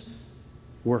minds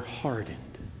were hardened.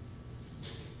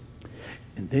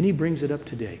 And then he brings it up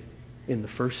today, in the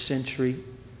first century,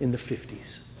 in the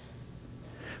 50s.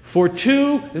 For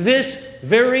to this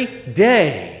very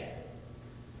day,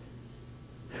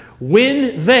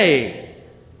 when they,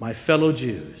 my fellow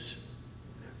Jews,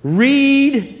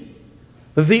 read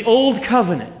the Old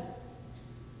Covenant,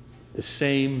 the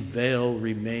same veil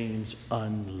remains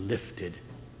unlifted,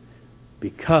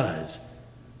 because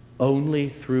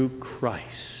only through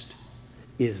Christ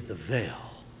is the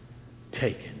veil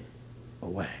taken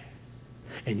away.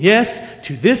 And yes,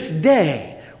 to this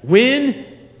day,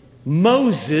 when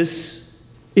Moses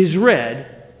is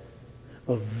read,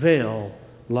 a veil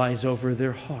lies over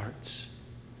their hearts.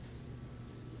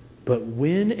 But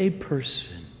when a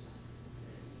person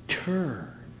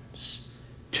turns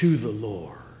to the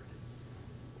Lord,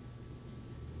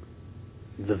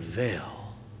 the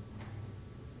veil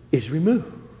is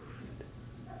removed.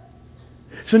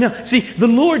 So now, see, the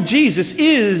Lord Jesus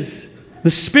is the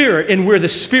Spirit, and where the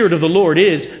Spirit of the Lord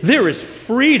is, there is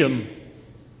freedom.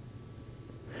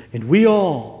 And we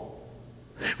all,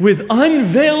 with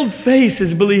unveiled face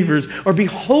as believers, are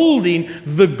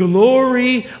beholding the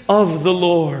glory of the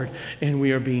Lord. And we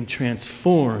are being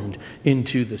transformed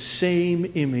into the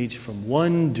same image from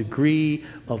one degree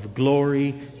of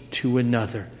glory to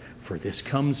another. For this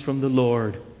comes from the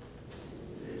Lord,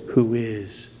 who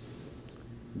is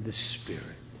the Spirit.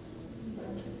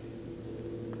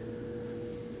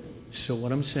 So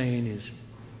what I'm saying is,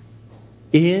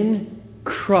 in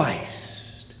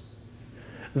Christ,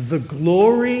 the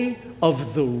glory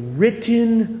of the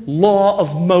written law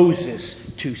of Moses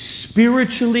to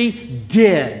spiritually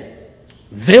dead,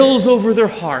 veils over their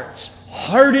hearts,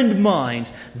 hardened minds,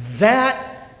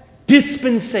 that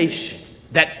dispensation,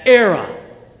 that era,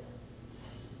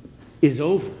 is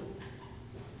over.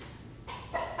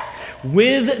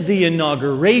 With the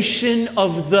inauguration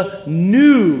of the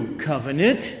new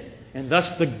covenant, and thus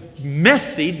the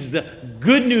message, the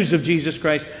good news of Jesus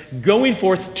Christ going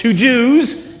forth to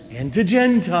Jews and to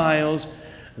Gentiles,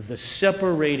 the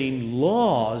separating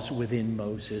laws within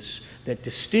Moses that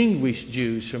distinguish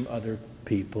Jews from other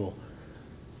people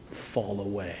fall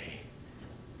away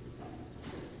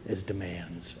as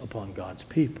demands upon God's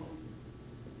people.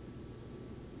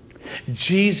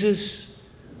 Jesus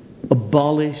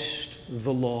abolished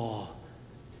the law.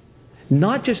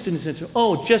 Not just in the sense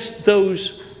of, just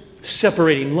those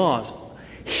separating laws.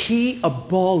 He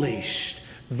abolished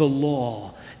the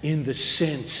law in the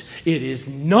sense it is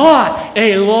not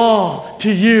a law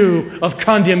to you of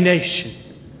condemnation.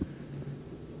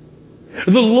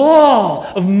 The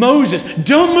law of Moses,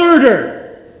 don't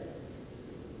murder.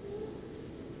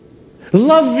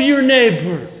 Love your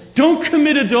neighbor. Don't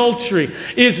commit adultery,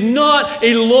 is not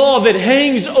a law that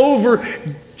hangs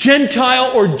over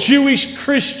Gentile or Jewish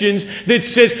Christians that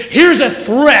says, here's a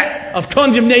threat of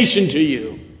condemnation to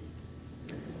you.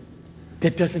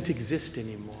 that doesn't exist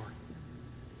anymore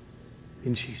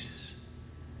in Jesus.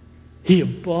 He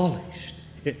abolished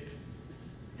it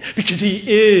because He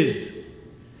is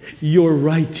your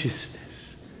righteousness.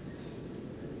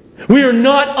 We are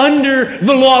not under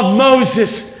the law of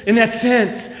Moses in that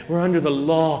sense. We're under the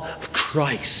law of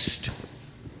Christ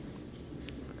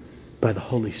by the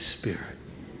Holy Spirit.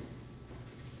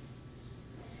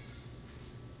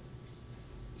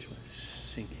 Just want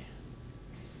to sink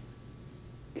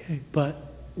in. Okay,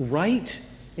 but right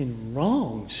and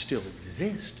wrong still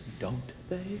exist, don't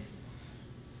they?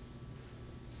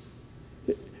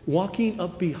 Walking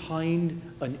up behind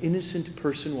an innocent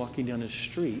person walking down the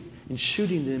street and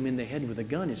shooting them in the head with a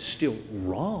gun is still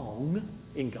wrong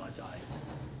in God's eyes.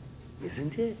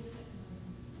 Isn't it?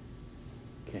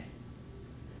 Okay.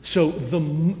 So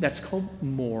that's called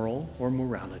moral or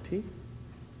morality.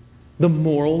 The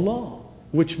moral law,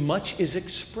 which much is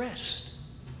expressed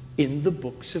in the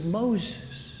books of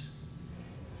Moses.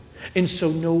 And so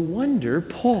no wonder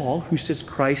Paul, who says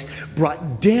Christ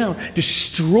brought down,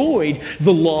 destroyed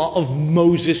the law of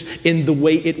Moses in the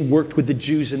way it worked with the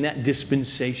Jews in that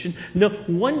dispensation. No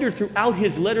wonder throughout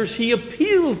his letters he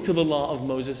appeals to the law of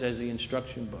Moses as the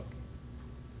instruction book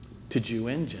to Jew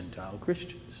and Gentile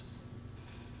Christians.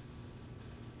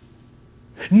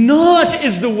 Not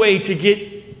as the way to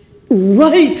get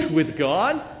right with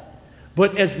God,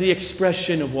 but as the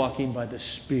expression of walking by the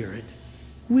Spirit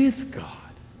with God.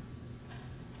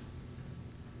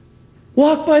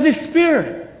 Walk by the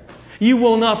Spirit. You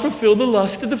will not fulfill the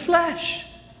lust of the flesh.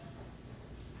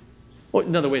 Or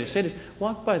another way to say this,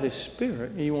 walk by the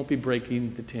Spirit and you won't be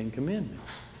breaking the 10 Commandments.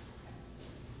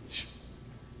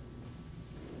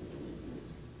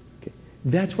 Okay.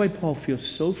 That's why Paul feels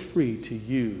so free to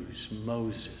use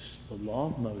Moses, the law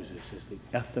of Moses, as the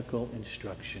ethical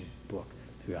instruction book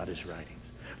throughout his writings.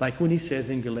 Like when he says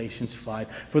in Galatians 5,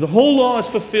 for the whole law is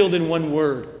fulfilled in one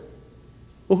word.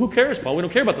 Well, who cares, Paul? We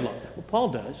don't care about the law. Well,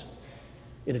 Paul does.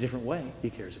 In a different way, he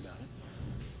cares about it.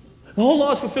 The whole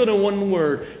law is fulfilled in one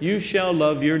word. You shall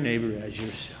love your neighbor as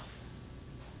yourself.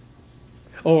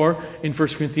 Or in 1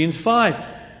 Corinthians 5,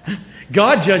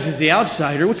 God judges the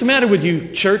outsider. What's the matter with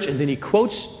you, church? And then he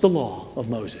quotes the law of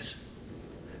Moses.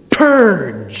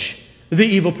 Purge the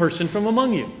evil person from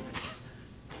among you.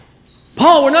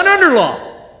 Paul, we're not under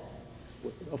law.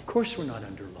 Of course we're not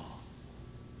under law.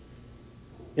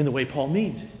 In the way Paul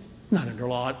means it. Not under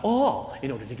law at all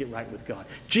in order to get right with God.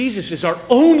 Jesus is our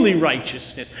only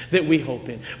righteousness that we hope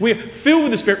in. We are filled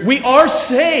with the Spirit. We are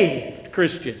saved,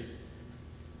 Christian.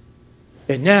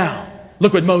 And now,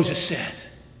 look what Moses says.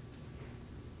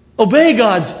 Obey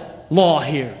God's law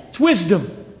here. It's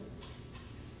wisdom.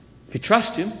 If you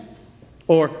trust Him.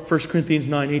 Or 1 Corinthians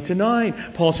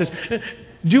 9:8-9. Paul says,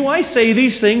 do I say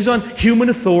these things on human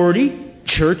authority,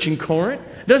 church in Corinth?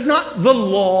 Does not the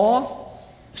law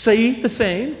say the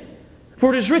same?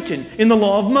 For it is written in the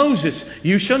law of Moses,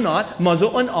 you shall not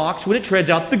muzzle an ox when it treads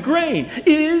out the grain.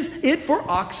 Is it for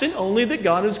oxen only that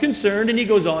God is concerned? And he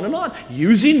goes on,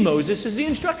 using Moses as the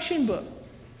instruction book.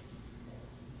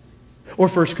 Or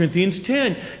 1 Corinthians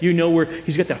 10, you know where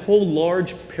he's got that whole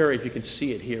large paragraph. You can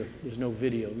see it here. There's no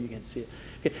video. You can't see it.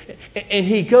 And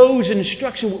he goes and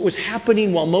instructs what was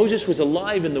happening while Moses was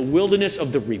alive in the wilderness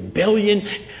of the rebellion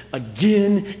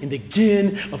again and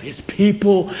again of his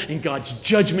people and God's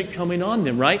judgment coming on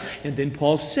them, right? And then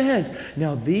Paul says,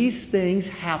 now these things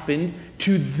happened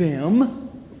to them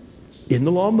in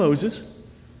the law of Moses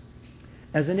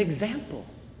as an example.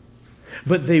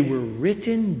 But they were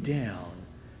written down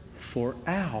for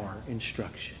our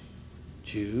instruction,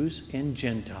 Jews and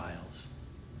Gentiles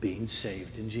being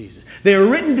saved in Jesus. They are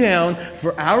written down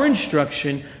for our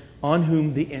instruction, on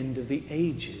whom the end of the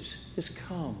ages has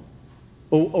come.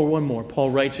 Or one more.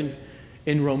 Paul writes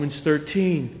in Romans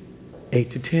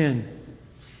 13:8-10.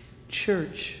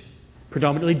 Church,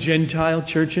 predominantly Gentile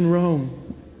church in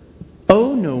Rome,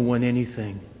 owe no one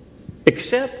anything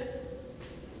except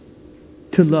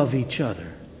to love each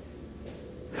other.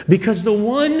 Because the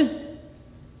one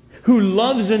who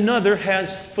loves another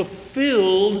has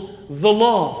fulfilled the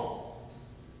law.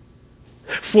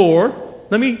 For,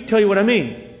 let me tell you what I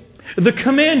mean. The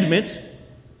commandments,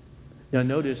 now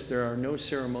notice there are no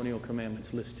ceremonial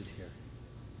commandments listed here,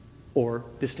 or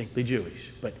distinctly Jewish,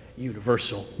 but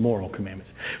universal moral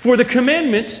commandments. For the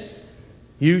commandments,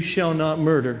 you shall not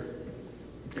murder,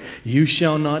 you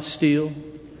shall not steal,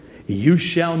 you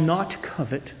shall not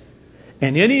covet,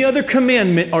 and any other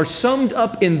commandment are summed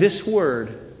up in this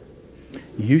word: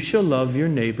 you shall love your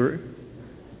neighbor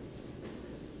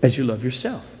as you love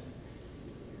yourself.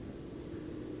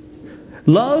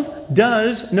 Love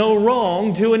does no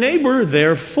wrong to a neighbor.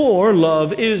 Therefore,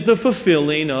 love is the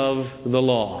fulfilling of the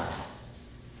law.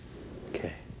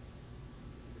 Okay.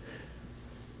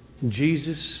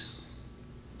 Jesus,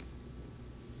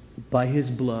 by His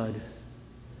blood,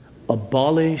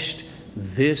 abolished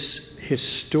this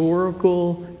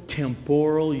historical,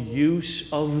 temporal use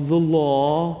of the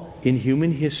law in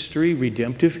human history,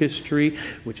 redemptive history,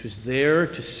 which was there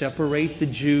to separate the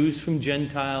Jews from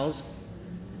Gentiles,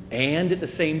 and at the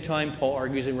same time, Paul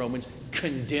argues in Romans,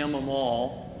 condemn them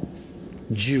all,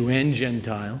 Jew and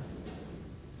Gentile.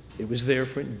 It was there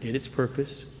for it, did its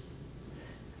purpose.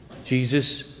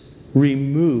 Jesus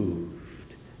removed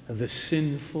the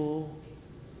sinful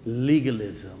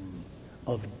legalism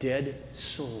of dead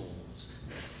souls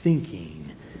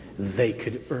thinking they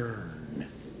could earn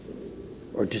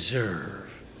or deserve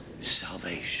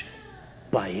salvation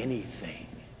by anything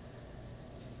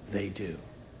they do.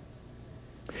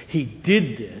 He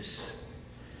did this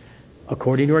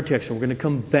according to our text. And we're going to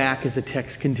come back as the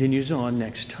text continues on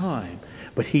next time.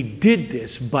 But He did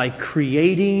this by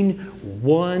creating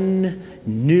one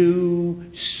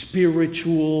new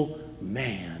spiritual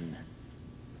man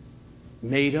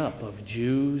made up of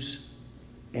Jews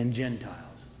and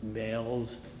Gentiles,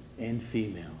 males and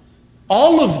females.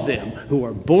 All of them who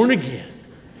are born again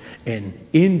and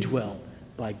indwelt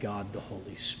by God the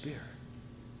Holy Spirit.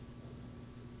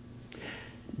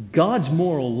 God's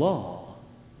moral law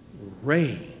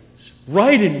reigns.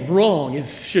 Right and wrong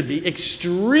should be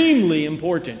extremely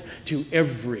important to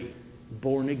every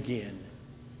born again,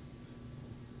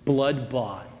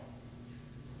 blood-bought,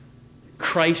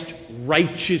 Christ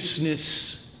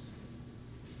righteousness,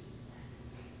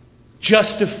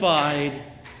 justified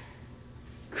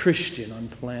Christian on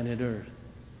planet Earth.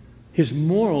 His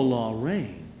moral law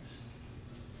reigns.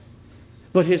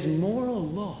 But His moral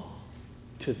law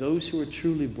to those who are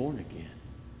truly born again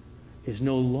is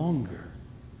no longer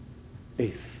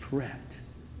a threat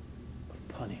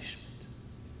of punishment.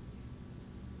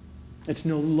 It's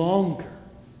no longer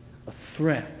a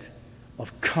threat of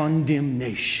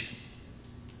condemnation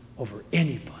over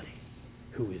anybody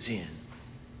who is in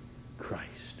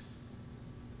Christ.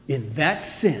 In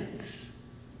that sense,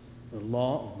 the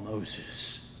law of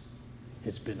Moses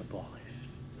has been abolished.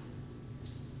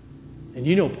 And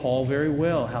you know Paul very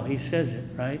well, how he says it,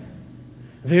 right?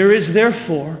 There is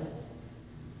therefore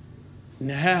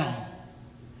now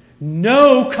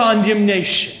no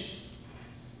condemnation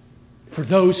for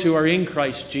those who are in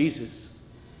Christ Jesus.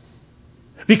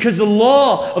 Because the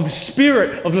law of the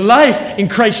Spirit of life in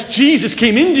Christ Jesus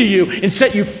came into you and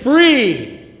set you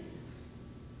free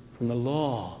from the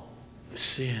law of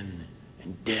sin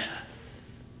and death.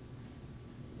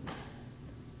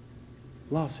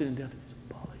 The law of sin and death is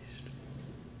abolished.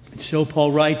 And so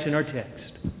Paul writes in our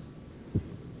text,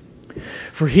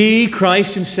 for He,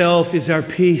 Christ Himself, is our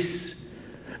peace,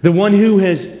 the one who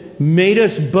has made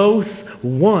us both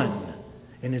one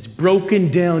and has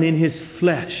broken down in His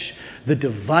flesh the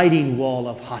dividing wall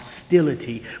of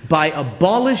hostility by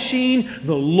abolishing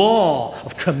the law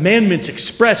of commandments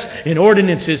expressed in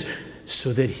ordinances,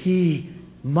 so that He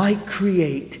might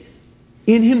create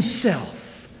in Himself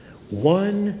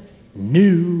one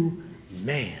new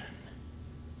man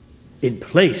in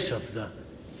place of the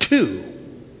two,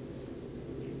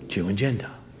 Jew and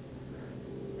Gentile,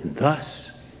 and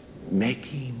thus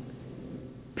making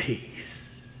peace.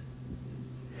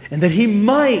 And that He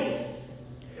might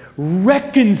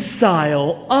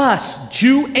reconcile us,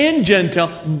 Jew and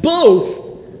Gentile,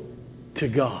 both to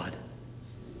God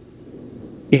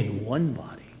in one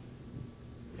body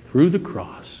through the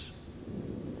cross,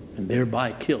 and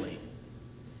thereby killing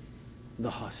the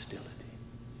hostility.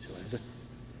 So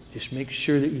just make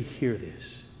sure that you hear this.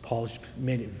 Paul's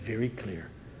made it very clear.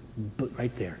 But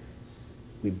right there,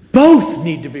 we both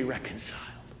need to be reconciled.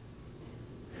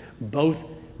 Both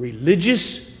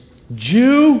religious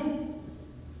Jew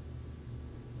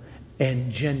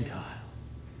and Gentile.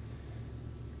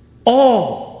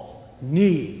 All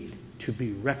need to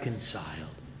be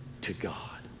reconciled to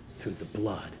God through the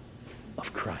blood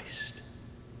of Christ.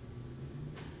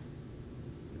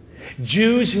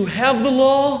 Jews who have the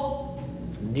law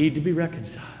need to be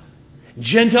reconciled.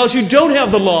 Gentiles who don't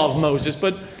have the law of Moses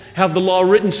but have the law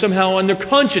written somehow on their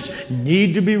conscience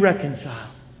need to be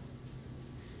reconciled.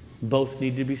 Both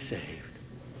need to be saved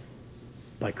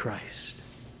by Christ.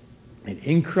 And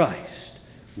in Christ,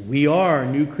 we are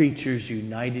new creatures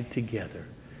united together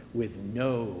with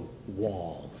no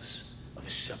walls of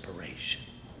separation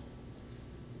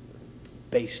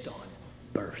based on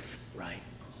birth, right?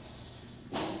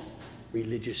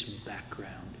 Religious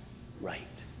background, right?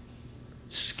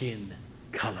 Skin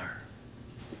color,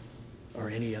 or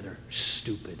any other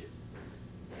stupid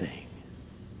thing.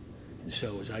 And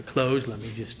so as I close, let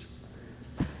me just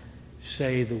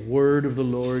say the word of the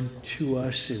Lord to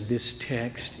us in this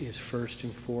text is first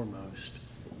and foremost,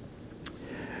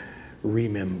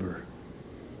 remember.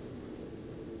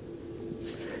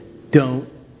 Don't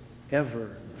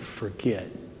ever forget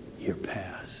your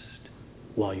past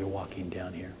while you're walking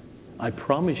down here. I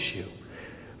promise you,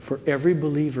 for every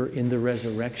believer in the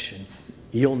resurrection,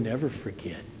 you'll never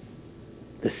forget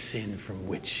the sin from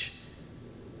which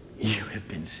you have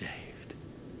been saved.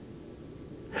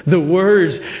 The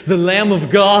words, the Lamb of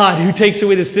God who takes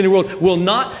away the sin of the world, will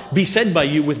not be said by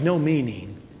you with no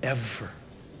meaning, ever.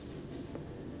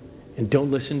 And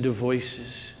don't listen to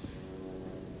voices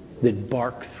that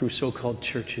bark through so-called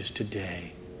churches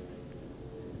today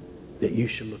that you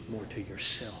should look more to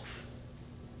yourself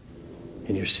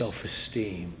and your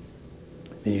self-esteem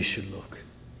than you should look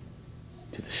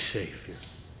to the Savior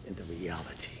and the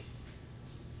reality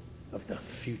of the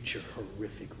future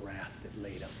horrific wrath that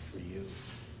laid up for you,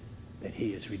 that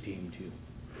He has redeemed you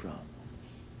from.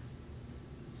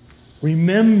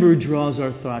 Remember draws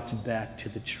our thoughts back to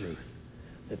the truth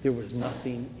that there was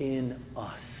nothing in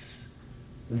us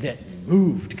that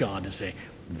moved God to say,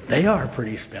 they are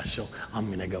pretty special. I'm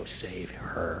going to go save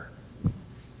her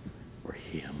or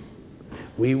him.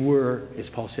 We were, as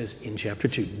Paul says in chapter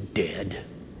 2, dead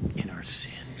in our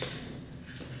sin.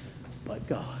 But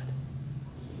God,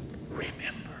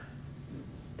 remember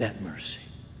that mercy.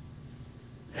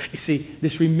 You see,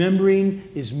 this remembering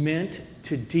is meant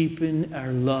to deepen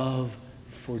our love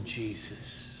for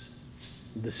Jesus,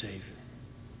 the Savior.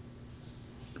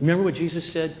 Remember what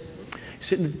Jesus said?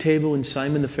 Sitting at the table in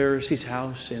Simon the Pharisee's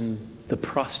house, and the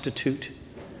prostitute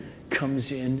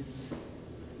comes in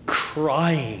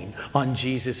crying on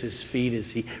Jesus' feet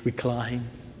as He reclined,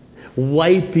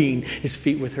 wiping His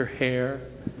feet with her hair.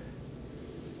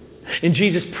 And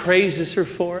Jesus praises her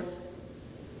for it.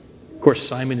 Of course,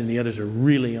 Simon and the others are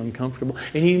really uncomfortable.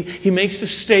 And he makes the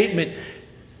statement,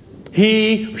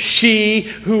 he or she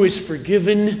who is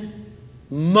forgiven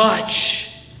much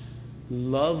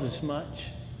loves much.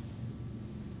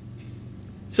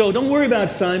 So don't worry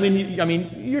about Simon.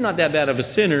 You're not that bad of a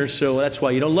sinner, so that's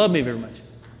why you don't love me very much.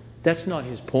 That's not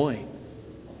his point.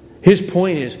 His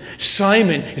point is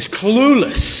Simon is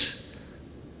clueless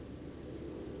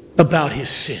about his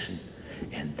sin.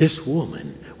 And this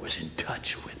woman was in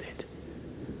touch with it.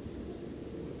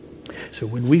 So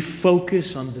when we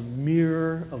focus on the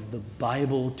mirror of the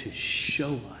Bible to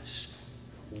show us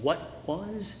what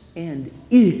was and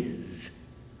is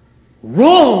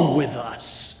wrong with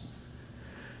us,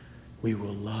 we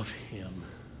will love Him.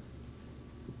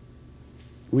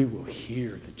 We will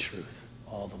hear the truth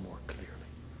all the more clearly.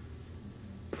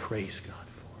 Praise God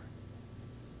for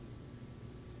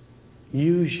it.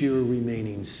 Use your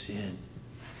remaining sin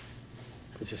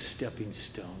as a stepping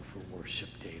stone for worship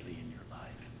daily in your life.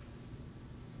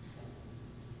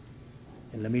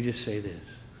 And let me just say this.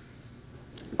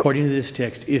 According to this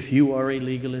text, if you are a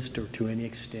legalist, or to any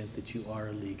extent that you are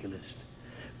a legalist,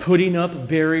 putting up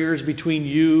barriers between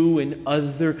you and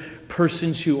other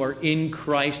persons who are in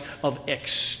Christ of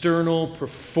external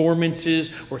performances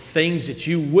or things that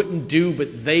you wouldn't do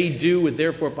but they do, and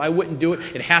therefore if I wouldn't do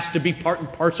it, it has to be part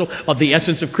and parcel of the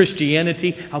essence of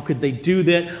Christianity. How could they do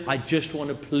that? I just want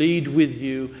to plead with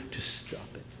you to stop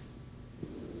it.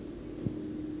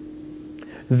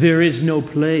 There is no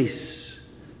place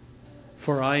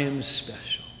for I am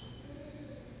special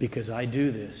because I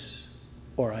do this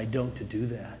or I don't do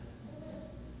that.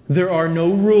 There are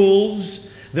no rules.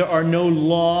 There are no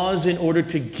laws in order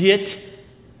to get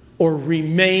or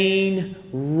remain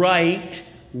right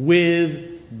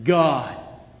with God.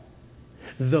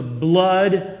 The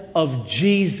blood of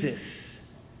Jesus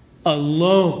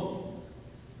alone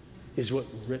is what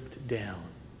ripped down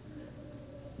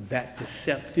that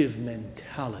deceptive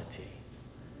mentality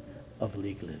of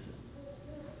legalism.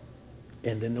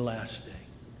 And then the last thing.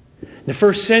 In the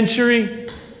first century,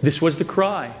 this was the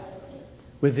cry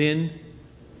within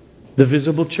the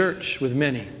visible church with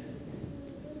many.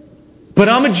 But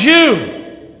I'm a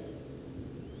Jew.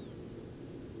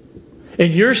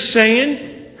 And you're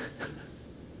saying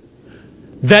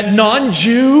that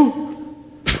non-Jew,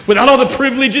 without all the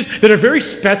privileges that are very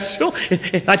special,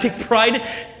 and I take pride in,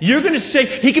 you're going to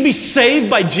say he can be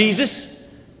saved by Jesus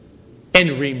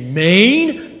and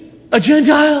remain a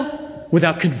Gentile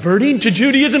without converting to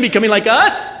Judaism, becoming like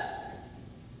us?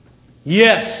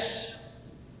 Yes.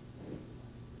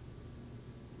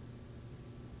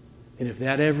 And if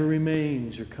that ever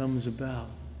remains or comes about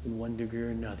in one degree or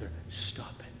another,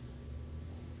 stop it.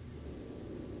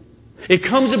 It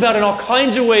comes about in all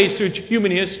kinds of ways through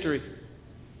human history.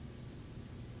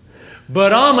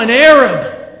 But I'm an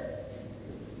Arab.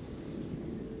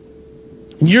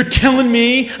 And you're telling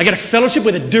me I got a fellowship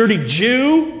with a dirty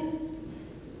Jew?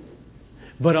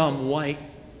 But I'm white.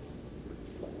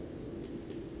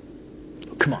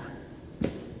 Come on.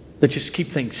 Let's just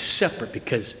keep things separate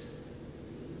because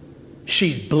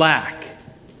she's black.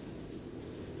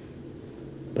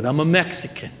 But I'm a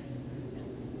Mexican.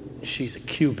 She's a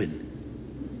Cuban.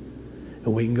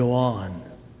 And we can go on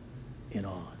and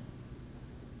on.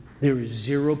 There is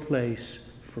zero place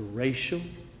for racial,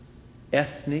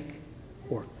 ethnic,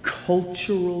 or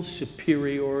cultural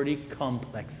superiority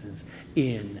complexes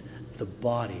in the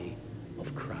body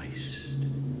of Christ.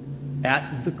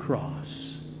 At the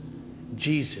cross,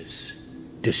 Jesus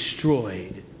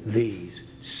destroyed these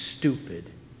stupid,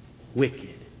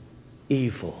 wicked,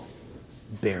 evil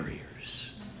barriers.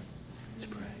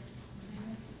 Let's pray.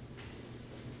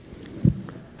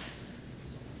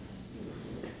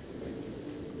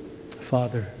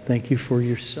 Father, thank you for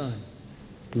your Son.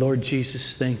 Lord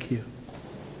Jesus, thank you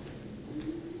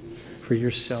for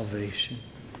your salvation,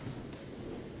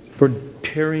 for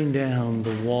tearing down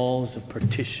the walls of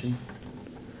partition,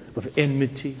 of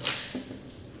enmity,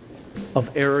 of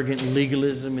arrogant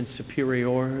legalism and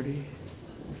superiority.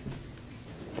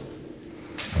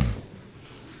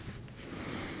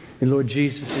 And Lord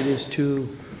Jesus, it is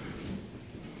to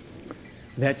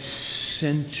that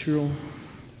central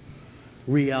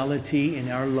reality in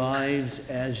our lives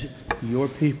as your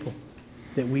people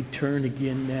that we turn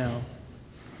again now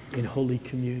in Holy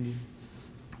Communion,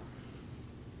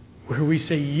 where we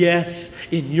say, yes,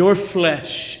 in your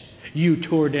flesh you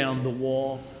tore down the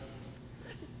wall,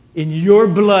 in your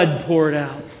blood poured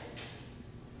out,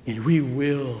 and we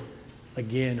will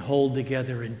again hold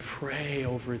together and pray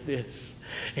over this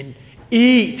and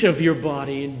eat of your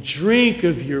body and drink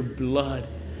of your blood,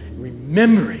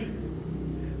 remembering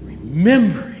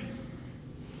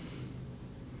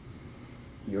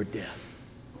your death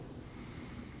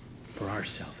for our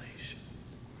salvation,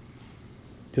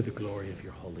 to the glory of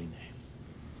your holy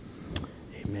name.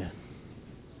 Amen.